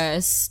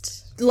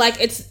worst. Like,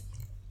 it's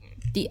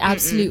the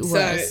absolute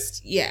worst.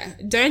 So, yeah,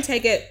 don't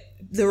take it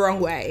the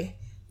wrong way.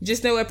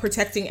 Just know we're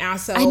protecting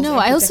ourselves. I know.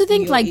 I also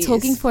think, like,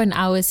 talking for an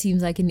hour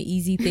seems like an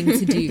easy thing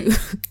to do.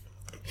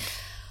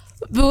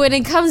 But when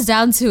it comes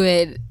down to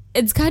it,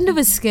 it's kind of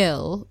a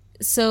skill.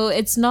 So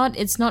it's not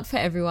for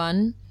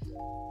everyone.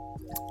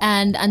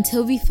 And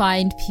until we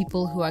find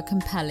people who are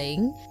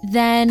compelling,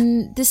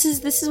 then this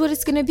is what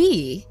it's going to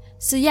be.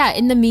 So yeah,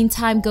 in the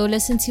meantime, go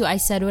listen to I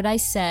Said What I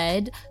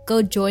Said.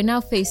 Go join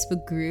our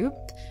Facebook group.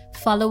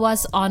 Follow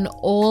us on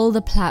all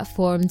the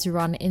platforms. We're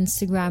on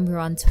Instagram, we're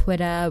on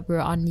Twitter, we're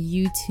on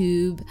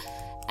YouTube.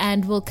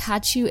 And we'll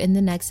catch you in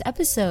the next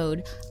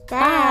episode.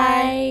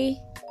 Bye.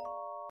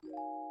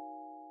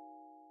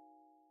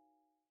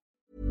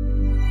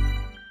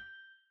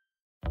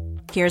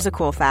 Here's a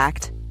cool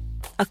fact.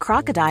 A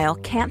crocodile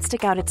can't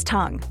stick out its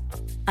tongue.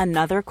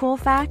 Another cool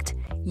fact,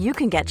 you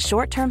can get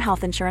short-term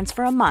health insurance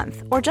for a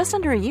month or just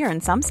under a year in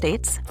some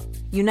states.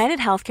 United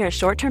Healthcare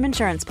short-term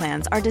insurance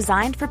plans are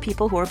designed for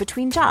people who are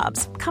between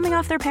jobs, coming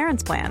off their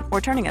parents' plan, or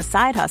turning a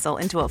side hustle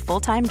into a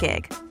full-time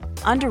gig.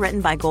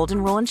 Underwritten by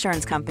Golden Rule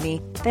Insurance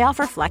Company, they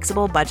offer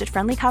flexible,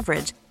 budget-friendly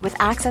coverage with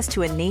access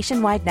to a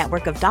nationwide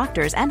network of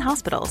doctors and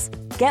hospitals.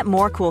 Get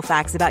more cool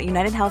facts about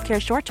United Healthcare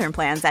short-term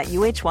plans at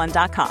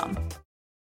uh1.com.